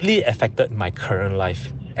greatly affected my current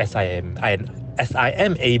life, as I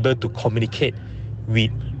am able to communicate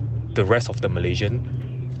with the rest of the Malaysian.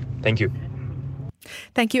 Thank you.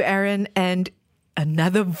 Thank you, Aaron. And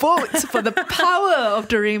another vote for the power of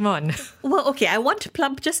Doraemon. Well, okay, I want to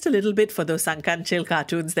plump just a little bit for those Sankanchil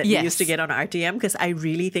cartoons that we used to get on RTM, because I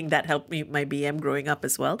really think that helped me my BM growing up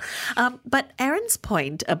as well. But Aaron's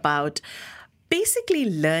point about basically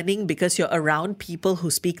learning because you're around people who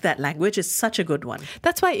speak that language is such a good one.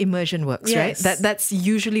 That's why immersion works, right? That's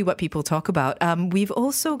usually what people talk about. We've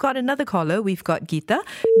also got another caller. We've got Geeta.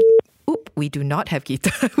 We do not have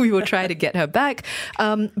Geeta. We will try to get her back.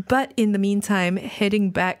 But in the meantime, heading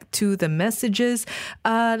back to the messages,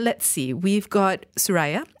 let's see. We've got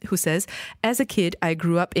Suraya, who says, as a kid, I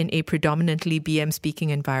grew up in a predominantly BM speaking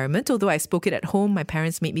environment. Although I spoke it at home, my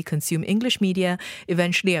parents made me consume English media.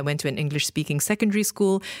 Eventually, I went to an English speaking secondary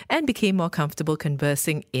school and became more comfortable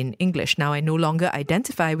conversing in English. Now, I no longer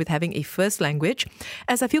identify with having a first language,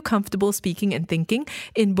 as I feel comfortable speaking and thinking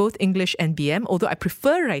in both English and BM, although I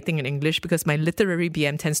prefer writing in English because because my literary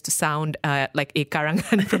BM tends to sound like a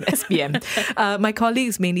karangan from SPM. My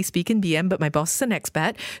colleagues mainly speak in BM, but my boss is an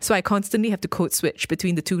expat, so I constantly have to code switch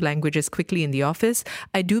between the two languages quickly in the office.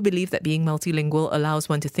 I do believe that being multilingual allows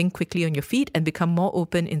one to think quickly on your feet and become more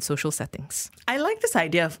open in social settings. I like this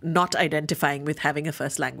idea of not identifying with having a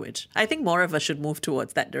first language. I think more of us should move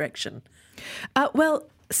towards that direction. Well,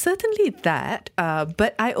 certainly that,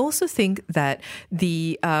 but I also think that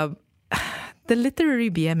the literary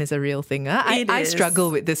BM is a real thing. I struggle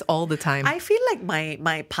with this all the time. I feel like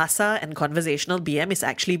my Pasa and conversational BM is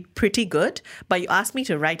actually pretty good, but you ask me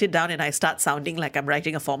to write it down and I start sounding like I'm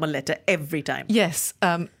writing a formal letter every time. Yes.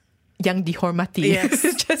 Yang dihormati. Yes.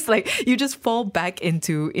 Just like you just fall back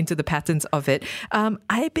into the patterns of it.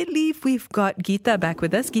 I believe we've got Geeta back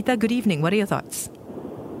with us. Geeta, good evening. What are your thoughts?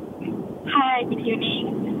 Hi, good evening.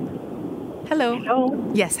 Hello.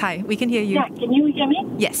 Hello. Yes, hi. We can hear you. Yeah, can you hear me?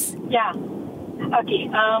 Yes. Yeah. Okay.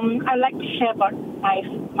 I'd like to share about my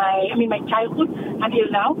childhood until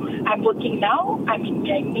now. I'm working now. I'm in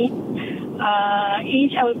my mid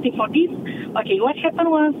age. I will say 40s. Okay. What happened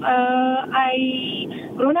was I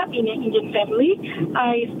grown up in an Indian family.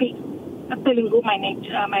 I speak Telugu, my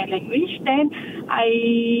language. Then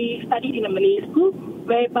I studied in a Malay school,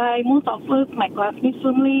 whereby most of us, my classmates,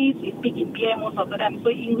 families, we speak in PM most of the time. So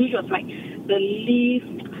English was like the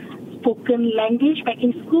least spoken language back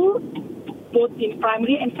in school, both in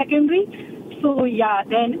primary and secondary. So yeah,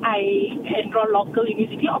 then I enrolled local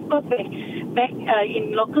university. Of course, back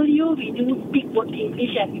in local U, we do speak both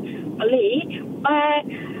English and Malay, but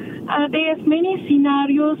there's many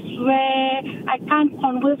scenarios where I can't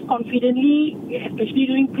converse confidently, especially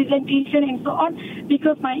during presentation and so on,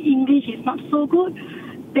 because my English is not so good.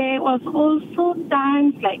 There was also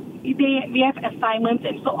times like we have assignments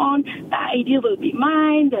and so on. The idea will be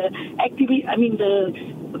mine. The activity, the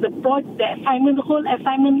assignment, the whole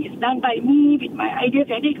assignment is done by me with my ideas,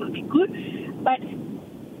 and it will be good. But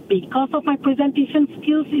because of my presentation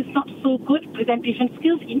skills is not so good, presentation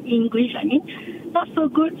skills in English, not so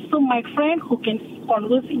good. So my friend who can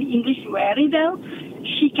converse in English very well,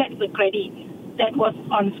 she gets the credit. That was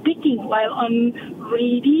on speaking. While on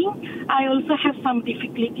reading, I also have some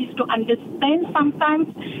difficulties to understand. Sometimes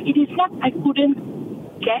it is not I couldn't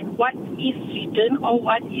get what is written or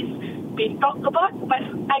what is being talked about, but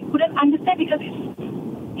I couldn't understand because it's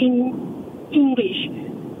in English.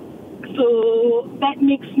 So that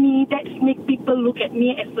makes people look at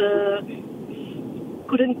me as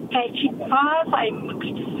couldn't catch it fast. I'm a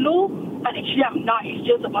bit slow, but actually I'm not. It's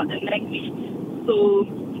just about the language. So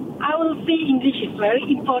I will say English is very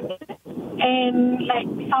important. And like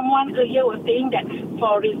someone earlier was saying that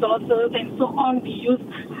for resources and so on, we use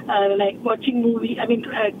like watching movies,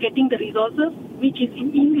 getting the resources, which is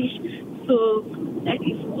in English. So that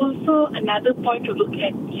is also another point to look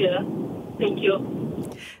at here. Thank you.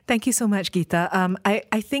 Thank you so much, Geeta.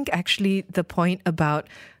 I think actually the point about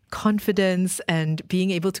confidence and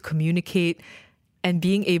being able to communicate and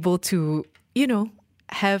being able to,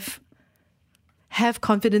 have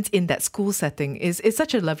confidence in that school setting is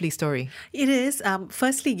such a lovely story. It is.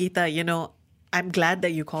 Firstly, Geeta, I'm glad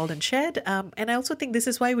that you called and shared. And I also think this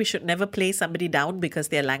is why we should never play somebody down because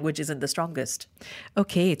their language isn't the strongest.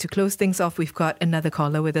 Okay, to close things off, we've got another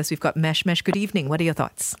caller with us. We've got Mesh. Mesh, good evening. What are your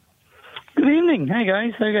thoughts? Good evening. Hi,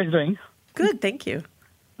 guys. How are you guys doing? Good, thank you.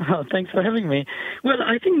 Oh, thanks for having me. Well,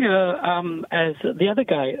 I think as the other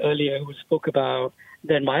guy earlier who spoke about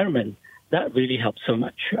the environment, that really helped so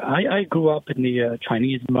much. I grew up in the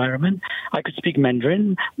Chinese environment. I could speak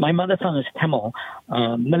Mandarin. My mother tongue is Tamil.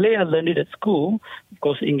 Malay, I learned it at school. Of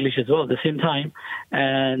course, English as well at the same time.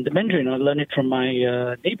 And the Mandarin, I learned it from my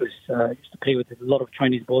neighbors. I used to play with a lot of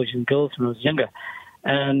Chinese boys and girls when I was younger.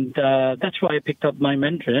 And that's why I picked up my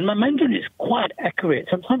Mandarin. And my Mandarin is quite accurate.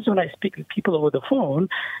 Sometimes when I speak with people over the phone,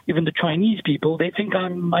 even the Chinese people, they think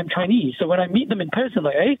I'm Chinese. So when I meet them in person,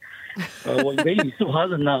 like, hey, was it so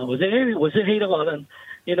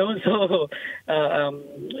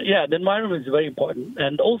the environment is very important.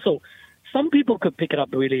 And also, some people could pick it up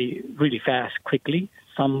really, really fast, quickly.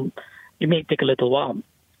 Some, it may take a little while.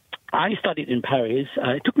 I studied in Paris.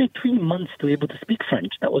 It took me 3 months to be able to speak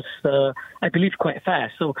French. That was, I believe, quite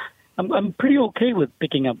fast. So I'm pretty okay with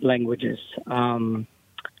picking up languages.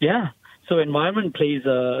 So environment plays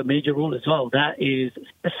a major role as well. That is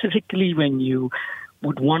specifically when you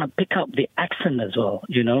would want to pick up the accent as well,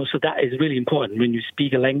 So that is really important. When you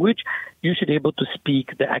speak a language, you should be able to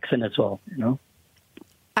speak the accent as well,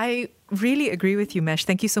 I really agree with you, Mesh.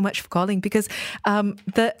 Thank you so much for calling, because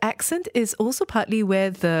the accent is also partly where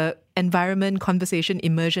the environment, conversation,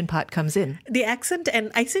 immersion part comes in. The accent and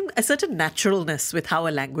I think a certain naturalness with how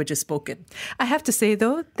a language is spoken. I have to say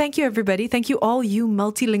though, thank you everybody. Thank you all you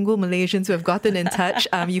multilingual Malaysians who have gotten in touch.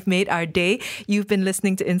 You've made our day. You've been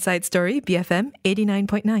listening to Inside Story, BFM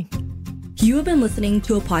 89.9. You have been listening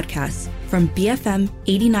to a podcast from BFM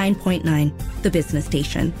 89.9, the business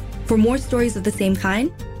station. For more stories of the same kind,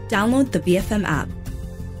 download the BFM app.